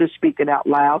continue to speak it out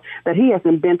loud, that he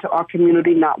hasn't been to our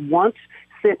community not once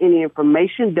sent any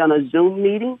information, done a Zoom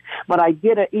meeting, but I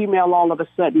get an email all of a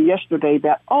sudden yesterday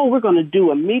that, we're going to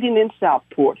do a meeting in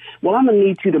Southport. Well, I'm going to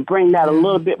need you to bring that a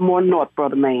little bit more north,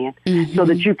 brother man, so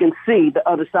that you can see the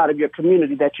other side of your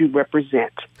community that you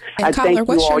represent. And I caller, thank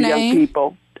what's you all, your young name?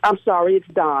 people. I'm sorry, it's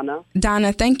Donna.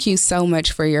 Donna, thank you so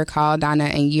much for your call, Donna,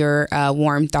 and your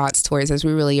warm thoughts towards us.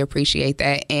 We really appreciate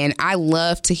that. And I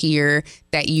love to hear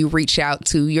that you reach out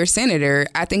to your senator.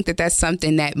 I think that that's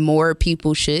something that more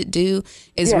people should do,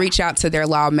 is reach out to their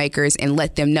lawmakers and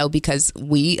let them know, because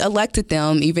we elected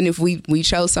them. Even if we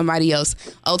chose somebody else,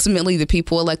 ultimately the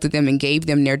people elected them and gave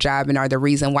them their job and are the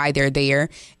reason why they're there.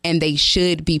 And they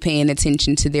should be paying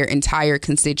attention to their entire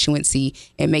constituency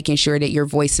and making sure that your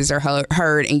voices are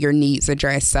heard and your needs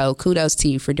addressed. So kudos to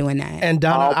you for doing that. And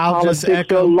Donna, I'll just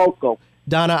echo local.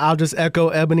 Donna, I'll just echo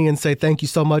Ebony and say thank you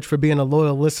so much for being a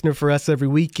loyal listener for us every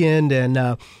weekend.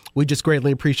 And we just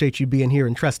greatly appreciate you being here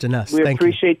and trusting us. We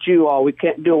appreciate you all. We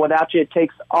can't do it without you. It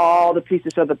takes all the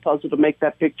pieces of the puzzle to make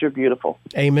that picture beautiful.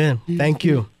 Amen. Thank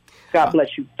you. God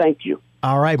bless you. Thank you.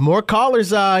 All right. More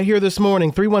callers here this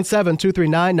morning.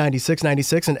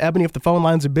 317-239-9696. And Ebony, if the phone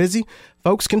lines are busy,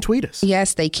 folks can tweet us.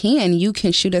 Yes, they can. You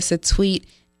can shoot us a tweet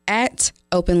at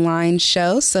Open Line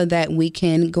Show so that we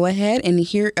can go ahead and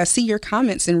see your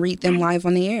comments and read them live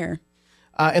on the air.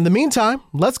 In the meantime,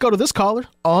 let's go to this caller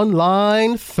on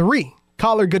line 3.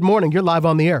 Caller, good morning. You're live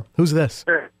on the air. Who's this?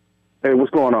 Hey,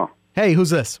 what's going on? Hey,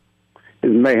 who's this?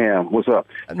 It's Mayhem. What's up?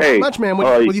 Not much, man. What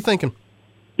are you thinking?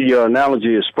 Your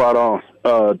analogy is spot on.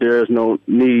 There is no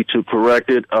need to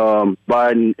correct it.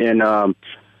 Biden and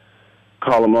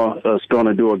Kalama is going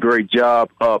to do a great job.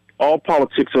 All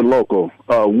politics are local.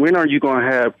 When are you going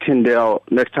to have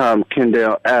next time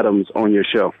Kendall Adams on your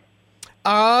show?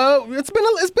 It's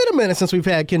been a minute since we've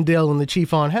had Kendall and the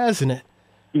Chief on, hasn't it?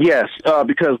 Yes,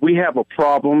 because we have a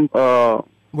problem.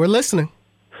 We're listening.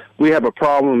 We have a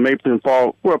problem in Mapleton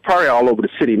Fall. Well, probably all over the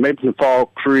city. Mapleton Fall,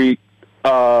 Creek,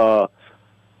 Crown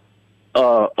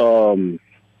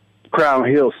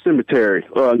Hill Cemetery.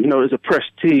 It's a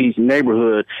prestige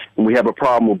neighborhood, and we have a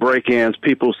problem with break-ins.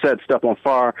 People set stuff on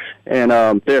fire, and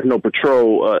there's no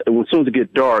patrol. As soon as it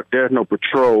gets dark, there's no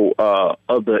patrol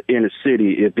of the inner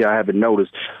city. If y'all haven't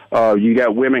noticed, you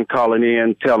got women calling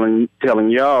in, telling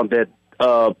y'all that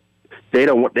they're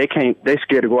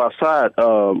scared to go outside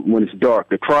when it's dark.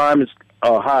 The crime is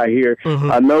high here.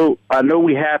 Mm-hmm. I know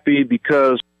we happy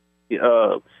because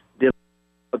there's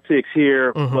politics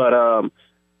here, but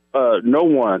no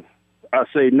one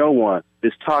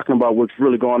is talking about what's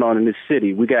really going on in this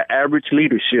city. We got average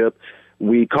leadership.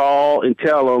 We call and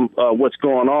tell them what's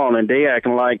going on, and they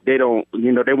acting like they don't,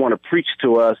 they want to preach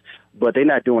to us, but they're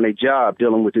not doing their job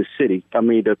dealing with this city. I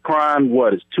mean, the crime,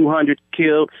 is 200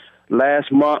 killed?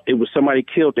 Last month, it was somebody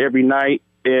killed every night,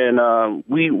 and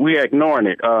we're ignoring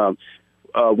it.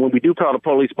 When we do call the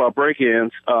police about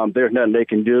break-ins, there's nothing they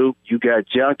can do. You got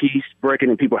junkies breaking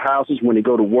in people's houses when they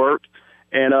go to work.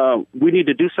 And we need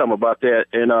to do something about that.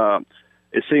 And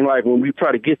it seems like when we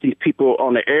try to get these people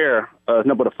on the air,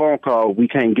 number the phone call, we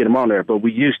can't get them on there. But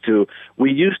we used to.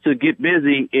 We used to get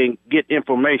busy and get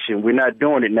information. We're not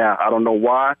doing it now. I don't know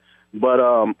why. But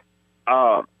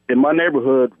in my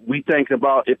neighborhood, we think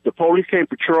about if the police can't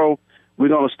patrol, we're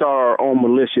going to start our own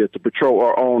militia to patrol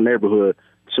our own neighborhood.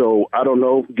 So I don't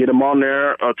know, get them on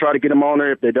there, try to get them on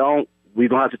there. If they don't, we're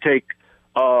going to have to take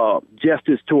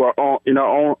justice to our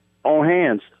own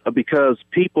hands, because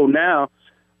people now,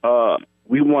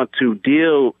 we want to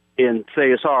deal and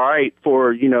say it's all right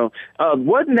for,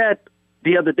 wasn't that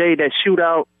the other day, that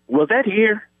shootout, was that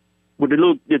here? With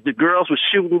the girls were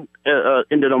shooting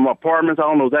into them apartments? I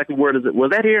don't know exactly where it is. Was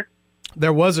that here?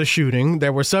 There was a shooting.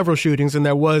 There were several shootings, and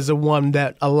there was one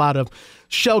that a lot of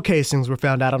shell casings were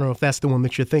found out. I don't know if that's the one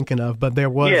that you're thinking of, but there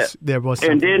was. Yeah. There was.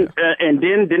 And then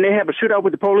didn't they have a shootout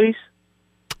with the police?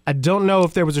 I don't know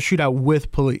if there was a shootout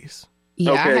with police.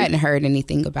 Yeah, Okay. I hadn't heard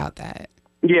anything about that.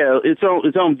 Yeah, it's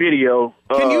on video.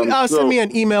 Can you send me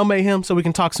an email, Mayhem, so we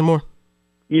can talk some more?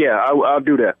 Yeah, I'll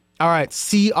do that. All right,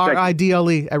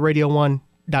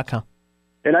 CRIDLE@radio1.com.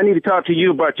 And I need to talk to you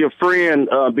about your friend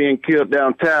being killed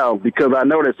downtown, because I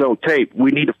know that's on tape. We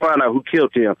need to find out who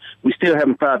killed him. We still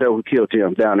haven't found out who killed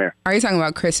him down there. Are you talking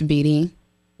about Chris Beatty?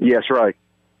 Yes, right.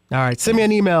 All right, send me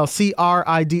an email,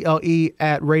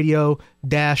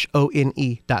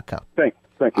 CRIDLE@radio-one.com. Thank you.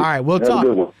 All right, we'll Have a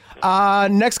good talk.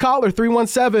 one. Next caller,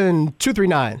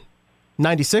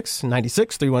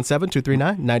 317-239-9696,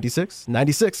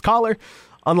 317-239-9696. Caller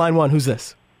on line 1, who's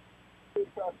this?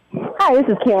 Hi, this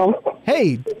is Kim.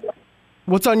 Hey,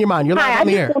 what's on your mind? You're live on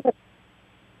the air.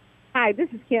 Hi, this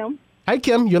is Kim. Hi,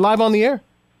 Kim. You're live on the air.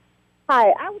 Hi,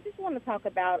 I would just want to talk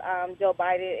about Joe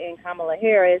Biden and Kamala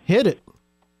Harris. Hit it.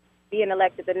 being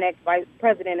elected the next vice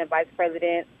president and vice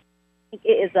president. I think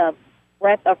it is a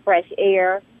breath of fresh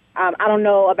air. I don't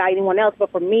know about anyone else,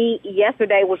 but for me,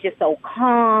 yesterday was just so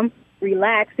calm,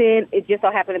 relaxing. It just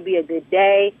so happened to be a good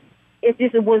day. It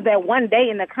was that one day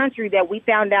in the country that we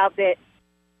found out that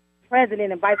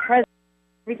president and vice president,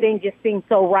 everything just seemed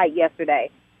so right yesterday.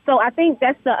 So I think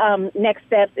that's the next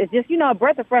steps. It's just, a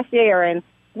breath of fresh air, and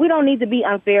we don't need to be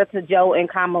unfair to Joe and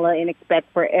Kamala and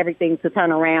expect for everything to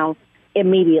turn around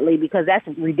immediately, because that's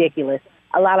ridiculous.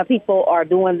 A lot of people are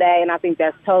doing that, and I think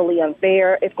that's totally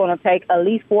unfair. It's going to take at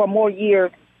least 4 more years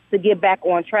to get back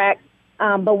on track.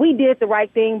 But we did the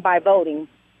right thing by voting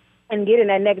and getting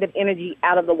that negative energy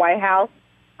out of the White House.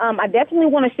 I definitely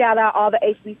want to shout out all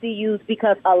the HBCUs,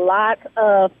 because a lot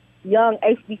of young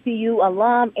HBCU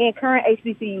alum and current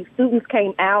HBCU students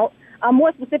came out.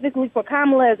 More specifically for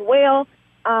Kamala as well,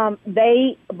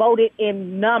 they voted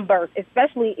in numbers,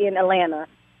 especially in Atlanta.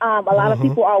 A lot of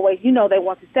people always, they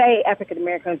want to say African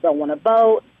Americans don't want to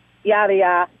vote, yada,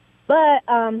 yada. But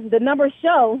the numbers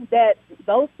show that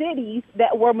those cities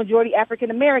that were majority African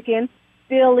American,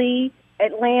 Philly,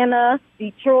 Atlanta,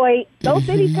 Detroit, those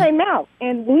cities came out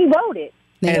and we voted.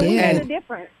 And we made a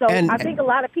difference. So I think a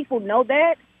lot of people know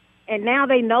that. And now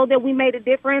they know that we made a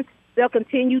difference. They'll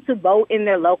continue to vote in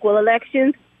their local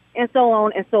elections and so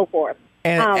on and so forth.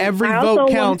 And every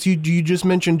vote counts. You just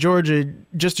mentioned Georgia,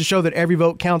 just to show that every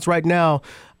vote counts right now.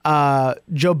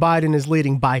 Joe Biden is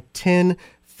leading by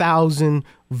 10,000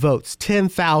 votes.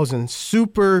 10,000.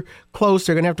 Super close.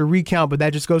 They're going to have to recount, but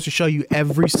that just goes to show you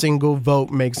every single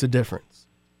vote makes a difference.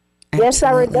 Yes,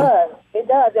 sir, it does. It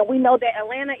does. And we know that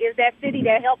Atlanta is that city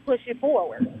that helped push it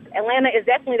forward. Atlanta is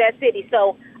definitely that city.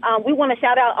 So we want to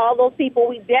shout out all those people.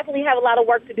 We definitely have a lot of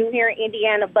work to do here in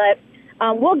Indiana, but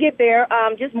we'll get there.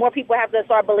 Just more people have to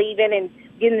start believing and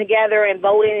getting together and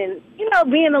voting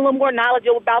and, being a little more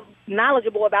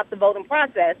knowledgeable about the voting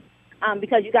process,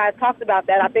 because you guys talked about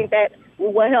that. I think that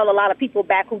what held a lot of people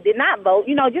back who did not vote,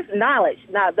 just knowledge,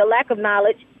 the lack of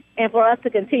knowledge, and for us to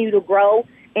continue to grow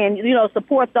and,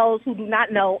 support those who do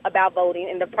not know about voting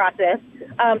in the process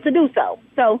to do so.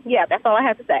 So, yeah, that's all I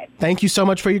have to say. Thank you so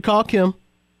much for your call, Kim.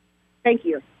 Thank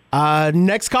you.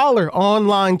 Next caller on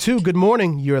line 2. Good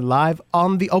morning. You're live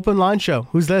on the Open Line Show.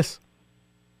 Who's this?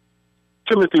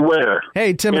 Timothy Ware.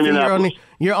 Hey, Timothy,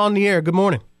 you're on the air. Good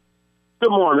morning.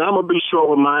 Good morning. I'm going to be short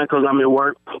with mine because I'm at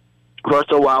work.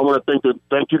 First of all, I want to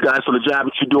thank you guys for the job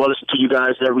that you do. I listen to you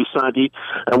guys every Sunday.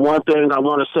 And one thing I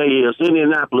want to say is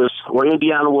Indianapolis, or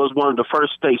Indiana, was one of the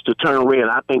first states to turn red,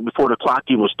 I think, before the clock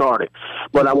even started.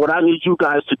 But what I need you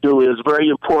guys to do is very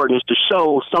important, is to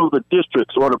show some of the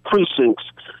districts or the precincts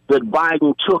that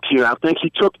Biden took here. I think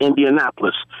he took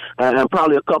Indianapolis and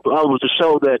probably a couple others to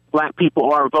show that black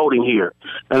people are voting here.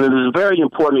 And it is very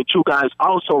important that you guys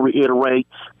also reiterate,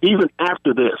 even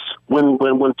after this, when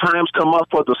times come up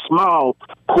for the small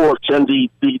courts and the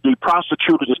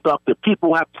prosecutors and stuff, that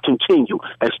people have to continue,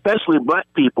 especially black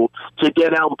people, to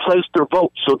get out and place their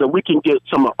votes so that we can get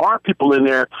some of our people in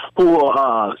there who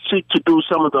will seek to do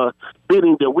some of the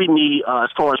bidding that we need as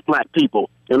far as black people.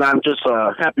 And I'm just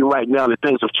happy right now that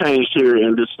things have changed here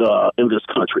in this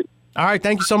country. All right,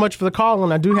 thank you so much for the call,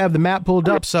 and I do have the map pulled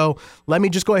up, so let me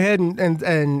just go ahead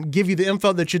and give you the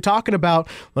info that you're talking about.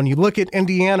 When you look at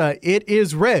Indiana, it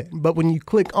is red, but when you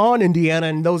click on Indiana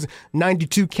and those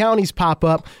 92 counties pop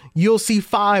up, you'll see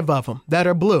 5 of them that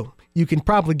are blue. You can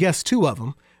probably guess 2 of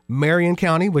them. Marion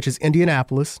County, which is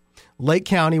Indianapolis, Lake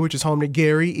County, which is home to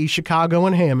Gary, East Chicago,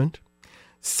 and Hammond,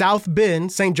 South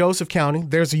Bend, St. Joseph County,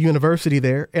 there's a university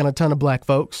there and a ton of black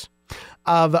folks.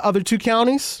 The other 2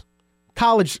 counties,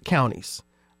 college counties.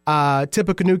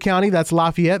 Tippecanoe County, that's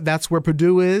Lafayette, that's where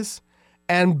Purdue is.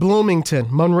 And Bloomington,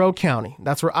 Monroe County,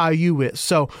 that's where IU is.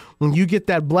 So when you get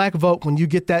that black vote, when you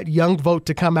get that young vote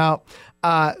to come out,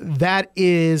 that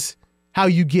is how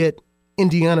you get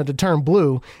Indiana to turn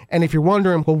blue. And if you're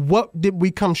wondering, well, what did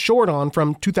we come short on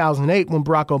from 2008 when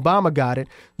Barack Obama got it?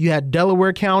 You had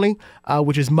Delaware County,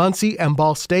 which is Muncie, and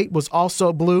Ball State was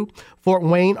also blue. Fort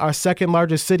Wayne, our second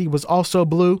largest city, was also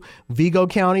blue. Vigo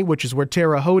County, which is where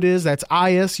Terre Haute is, that's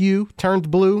ISU,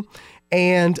 turned blue.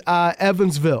 And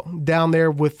Evansville, down there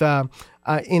with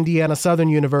Indiana Southern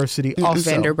University,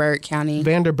 also. Vanderburgh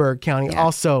County, yeah.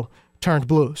 Also turned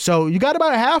blue. So you got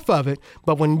about half of it,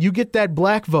 but when you get that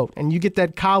black vote and you get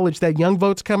that college, that young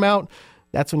votes come out,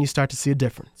 that's when you start to see a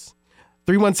difference.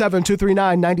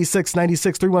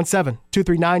 317-239-9696,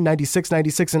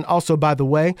 317-239-9696. And also, by the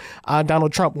way,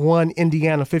 Donald Trump won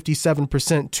Indiana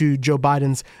 57% to Joe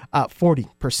Biden's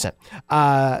 40%.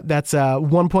 That's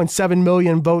 1.7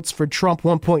 million votes for Trump,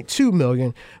 1.2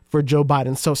 million for Joe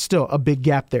Biden. So still a big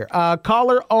gap there.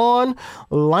 Caller on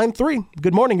line 3.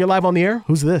 Good morning. You're live on the air.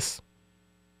 Who's this?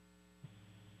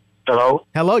 Hello?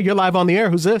 Hello. You're live on the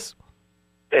air. Who's this?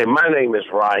 Hey, my name is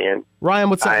Ryan. Ryan,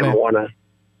 what's up, man?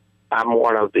 I'm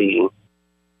one of the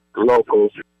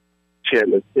locals here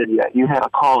in the city. You had a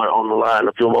caller on the line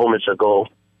a few moments ago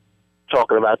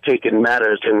talking about taking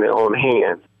matters in their own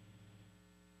hands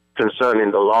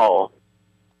concerning the law.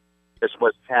 It's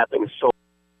what's happening. So,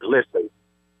 listen,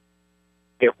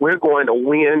 if we're going to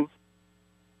win,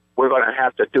 we're going to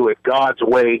have to do it God's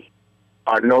way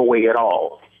or no way at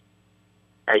all.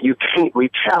 And you can't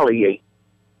retaliate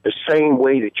the same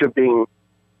way that you're being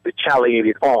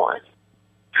retaliated on.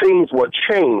 Things will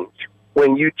change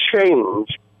when you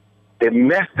change the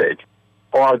method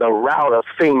or the route of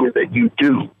things that you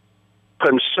do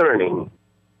concerning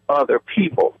other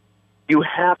people. You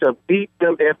have to beat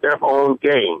them at their own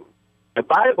game. The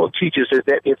Bible teaches us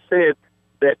that it says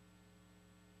that,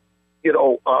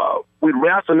 we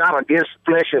wrestle not against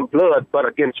flesh and blood, but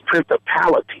against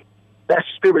principality. That's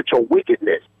spiritual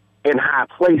wickedness in high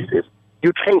places.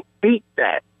 You can't beat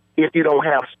that if you don't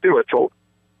have spiritual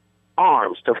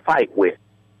arms to fight with.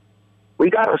 We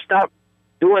got to stop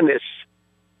doing this,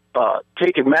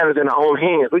 taking matters in our own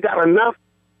hands. We got enough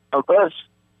of us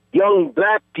young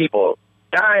black people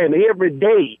dying every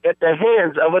day at the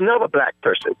hands of another black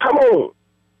person. Come on.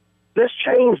 Let's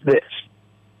change this.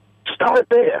 Start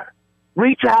there.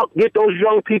 Reach out, get those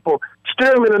young people,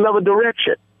 steer them in another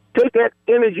direction. Take that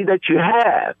energy that you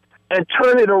have and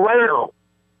turn it around.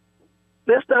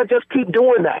 Let's not just keep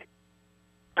doing that.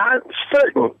 I'm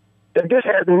certain that this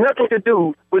has nothing to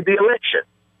do with the election.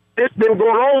 This has been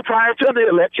going on prior to the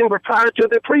election, but prior to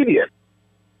the previous.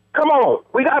 Come on,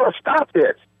 we got to stop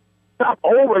this. Stop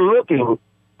overlooking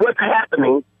what's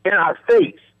happening in our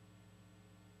face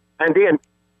and then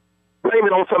blame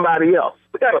it on somebody else.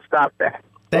 We got to stop that.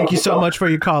 Thank you so much for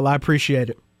your call. I appreciate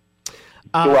it.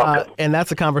 You're welcome. And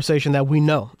that's a conversation that we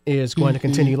know is going to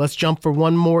continue. Let's jump for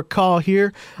one more call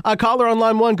here. Caller on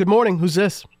line 1. Good morning. Who's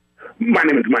this? My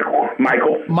name is Michael.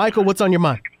 Michael, what's on your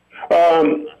mind?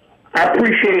 I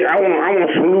appreciate. I want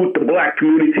to salute the black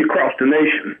community across the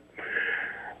nation.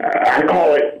 I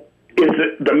call it.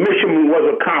 The mission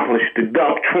was accomplished to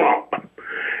dump Trump,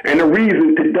 and the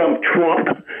reason to dump Trump.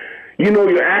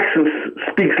 Your actions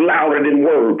speaks louder than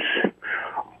words.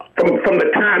 From the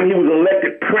time he was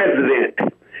elected president,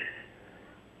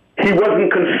 he wasn't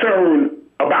concerned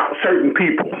about certain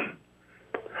people.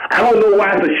 I don't know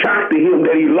why it's a shock to him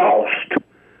that he lost,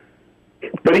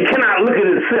 but he cannot look at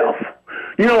himself.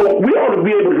 We ought to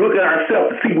be able to look at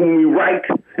ourselves to see when we're right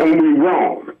and when we're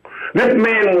wrong. This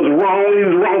man was wrong. He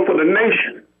was wrong for the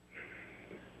nation.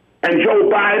 And Joe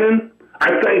Biden,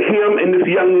 I thank him and this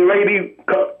young lady,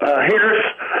 Harris.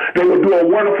 They will do a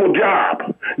wonderful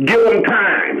job. Give them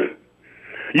time.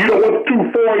 Went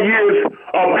through 4 years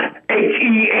of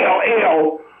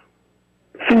HELL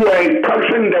through a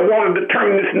person that wanted to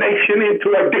turn this nation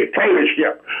into a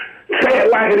dictatorship. Say it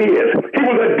like it is. He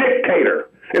was a dictator,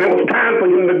 and it was time for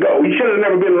him to go. He should have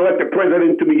never been elected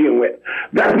president to begin with.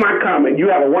 That's my comment. You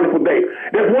have a wonderful day.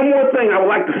 There's one more thing I would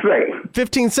like to say.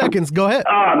 15 seconds. Go ahead.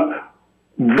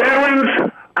 Veterans,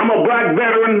 I'm a black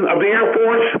veteran of the Air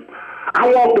Force. I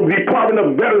want the Department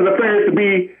of Veterans Affairs to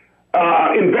be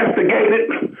investigated.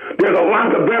 There's a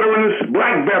lot of veterans,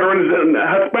 black veterans and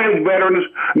Hispanic veterans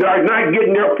that are not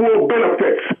getting their full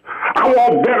benefits. I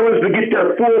want veterans to get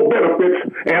their full benefits,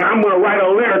 and I'm going to write a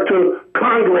letter to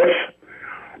Congress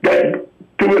to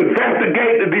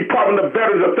investigate the Department of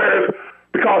Veterans Affairs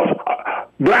because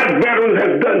black veterans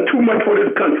has done too much for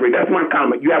this country. That's my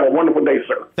comment. You have a wonderful day,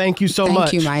 sir. Thank you so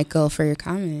much. Thank you, Michael, for your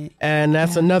comment. And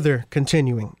that's another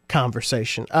continuing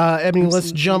conversation. Ebony,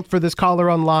 let's jump for this caller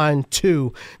on line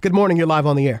 2. Good morning. You're live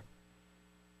on the air.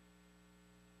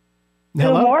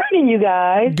 Hello? Good morning, you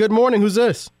guys. Good morning. Who's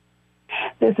this?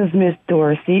 This is Miss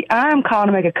Dorsey. I'm calling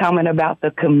to make a comment about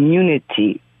the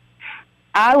community.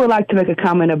 I would like to make a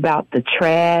comment about the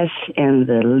trash and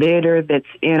the litter that's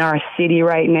in our city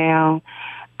right now.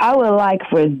 I would like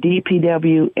for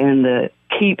DPW and the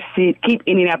Keep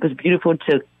Indianapolis Beautiful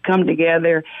to come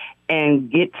together and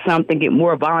get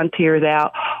more volunteers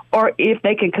out, or if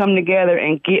they can come together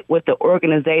and get with the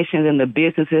organizations and the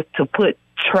businesses to put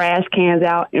trash cans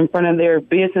out in front of their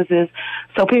businesses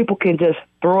so people can just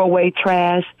throw away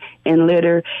trash and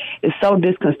litter. It's so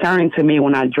disconcerting to me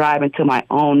when I drive into my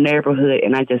own neighborhood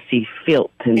and I just see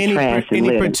filth and trash and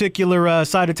litter. Any particular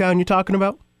side of town you're talking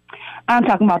about? I'm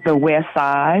talking about the west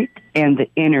side and the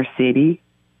inner city.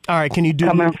 All right, can you do...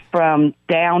 Coming from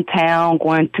downtown,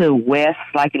 going to west,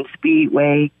 like in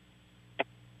Speedway.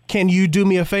 Can you do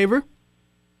me a favor?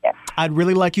 Yes. I'd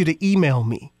really like you to email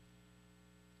me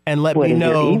and let What me is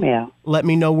your know. email? Let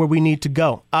me know where we need to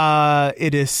go.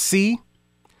 It is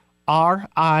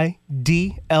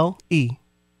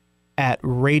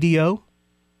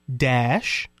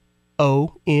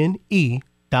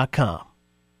CRIDLE@radio-one.com.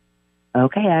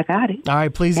 Okay, I got it. All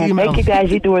right, please and email. Thank you guys.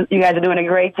 You guys are doing a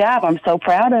great job. I'm so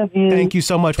proud of you. Thank you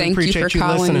so much. We appreciate you for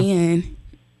listening. calling in.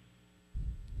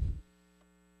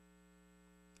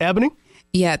 Ebony?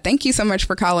 Yeah, thank you so much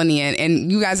for calling in.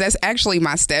 And you guys, that's actually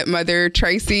my stepmother,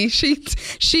 Tracy.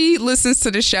 She listens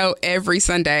to the show every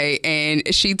Sunday and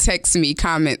she texts me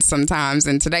comments sometimes.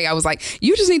 And today I was like,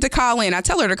 you just need to call in. I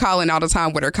tell her to call in all the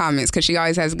time with her comments because she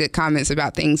always has good comments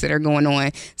about things that are going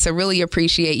on. So really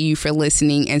appreciate you for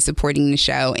listening and supporting the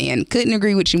show, and couldn't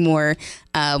agree with you more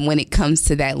when it comes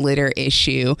to that litter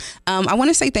issue. I want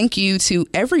to say thank you to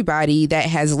everybody that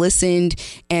has listened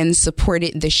and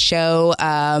supported the show.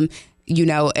 You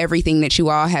know, everything that you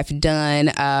all have done,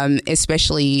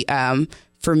 especially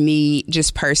for me,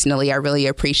 just personally, I really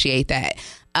appreciate that.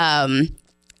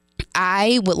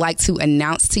 I would like to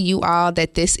announce to you all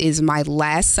that this is my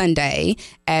last Sunday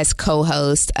as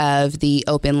co-host of the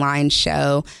Open Line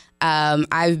Show.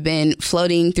 I've been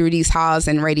floating through these halls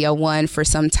in Radio 1 for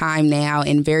some time now,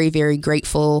 and very, very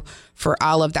grateful for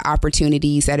all of the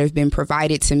opportunities that have been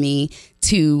provided to me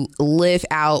to live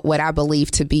out what I believe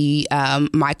to be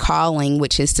my calling,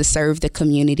 which is to serve the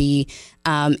community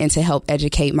and to help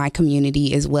educate my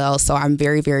community as well. So I'm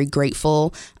very, very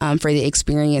grateful for the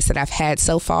experience that I've had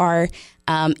so far.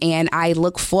 And I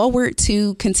look forward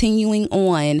to continuing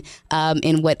on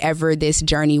in whatever this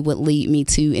journey would lead me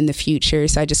to in the future.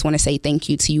 So I just want to say thank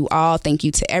you to you all. Thank you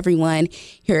to everyone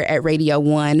here at Radio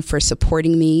 1 for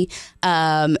supporting me.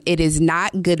 It is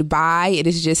not goodbye. It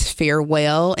is just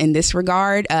farewell in this regard.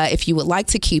 If you would like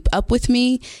to keep up with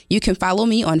me, you can follow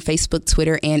me on Facebook,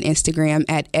 Twitter, and Instagram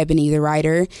at Ebony the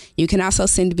Writer. You can also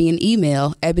send me an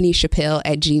email,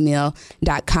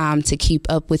 ebonychappelle@gmail.com, to keep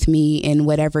up with me in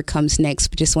whatever comes next.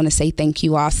 But just want to say thank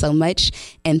you all so much.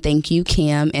 And thank you,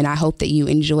 Cam. And I hope that you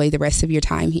enjoy the rest of your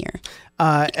time here.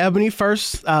 Ebony,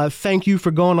 first, thank you for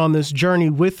going on this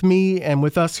journey with me and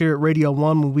with us here at Radio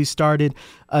 1. When we started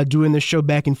doing this show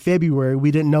back in February, we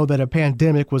didn't know that a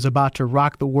pandemic was about to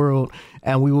rock the world,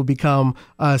 and we will become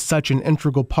such an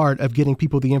integral part of getting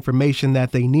people the information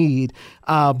that they need.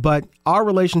 But our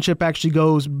relationship actually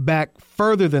goes back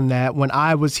further than that. When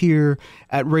I was here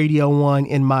at Radio 1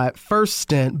 in my first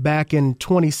stint back in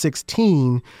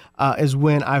 2016, is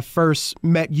when I first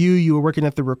met you. You were working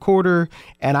at the Recorder,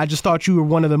 and I just thought you were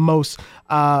one of the most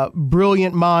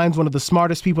brilliant minds, one of the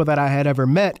smartest people that I had ever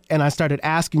met. And I started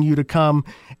asking you to come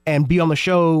and be on the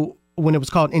show when it was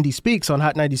called Indie Speaks on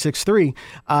Hot 96.3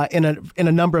 in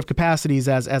a number of capacities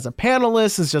as a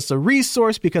panelist, as just a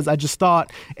resource, because I just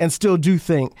thought and still do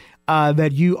think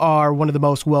that you are one of the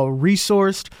most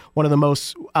well-resourced, one of the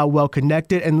most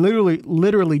well-connected, and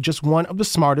literally just one of the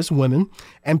smartest women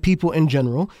and people in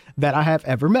general that I have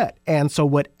ever met. And so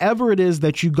whatever it is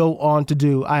that you go on to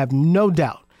do, I have no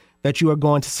doubt that you are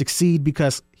going to succeed,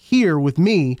 because here with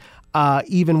me,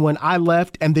 even when I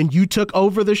left and then you took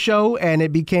over the show and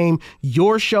it became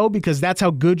your show, because that's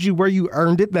how good you were. You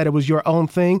earned it, that it was your own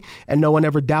thing, and no one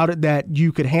ever doubted that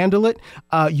you could handle it.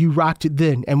 You rocked it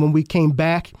then. And when we came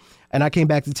back and I came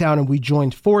back to town and we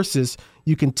joined forces,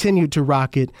 you continued to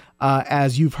rock it.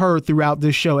 As you've heard throughout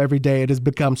this show every day, it has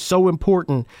become so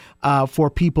important for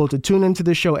people to tune into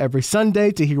the show every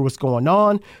Sunday, to hear what's going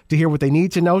on, to hear what they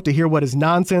need to know, to hear what is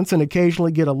nonsense, and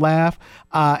occasionally get a laugh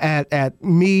at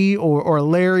me or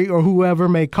Larry or whoever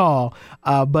may call.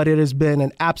 But it has been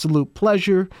an absolute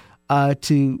pleasure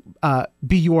to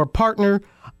be your partner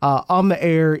on the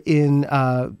air in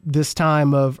this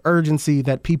time of urgency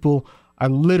that people are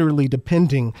literally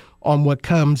depending on what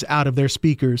comes out of their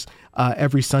speakers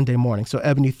every Sunday morning. So,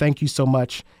 Ebony, thank you so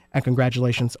much, and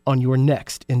congratulations on your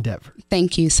next endeavor.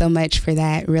 Thank you so much for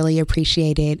that. Really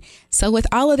appreciate it. So with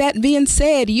all of that being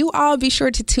said, you all be sure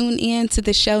to tune in to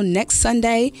the show next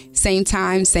Sunday, same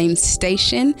time, same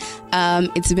station.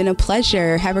 It's been a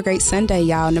pleasure. Have a great Sunday,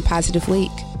 y'all, and a positive week.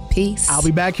 Peace. I'll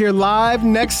be back here live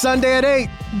next Sunday at 8.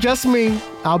 Just me.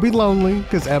 I'll be lonely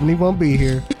because Ebony won't be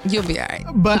here. You'll be all right.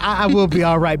 But I will be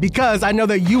all right because I know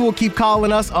that you will keep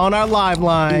calling us on our live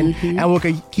line and we'll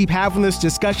keep having this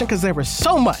discussion because there was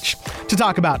so much to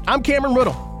talk about. I'm Cameron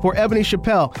Riddle for Ebony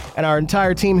Chappelle and our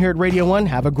entire team here at Radio 1.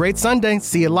 Have a great Sunday.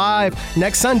 See you live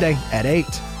next Sunday at 8.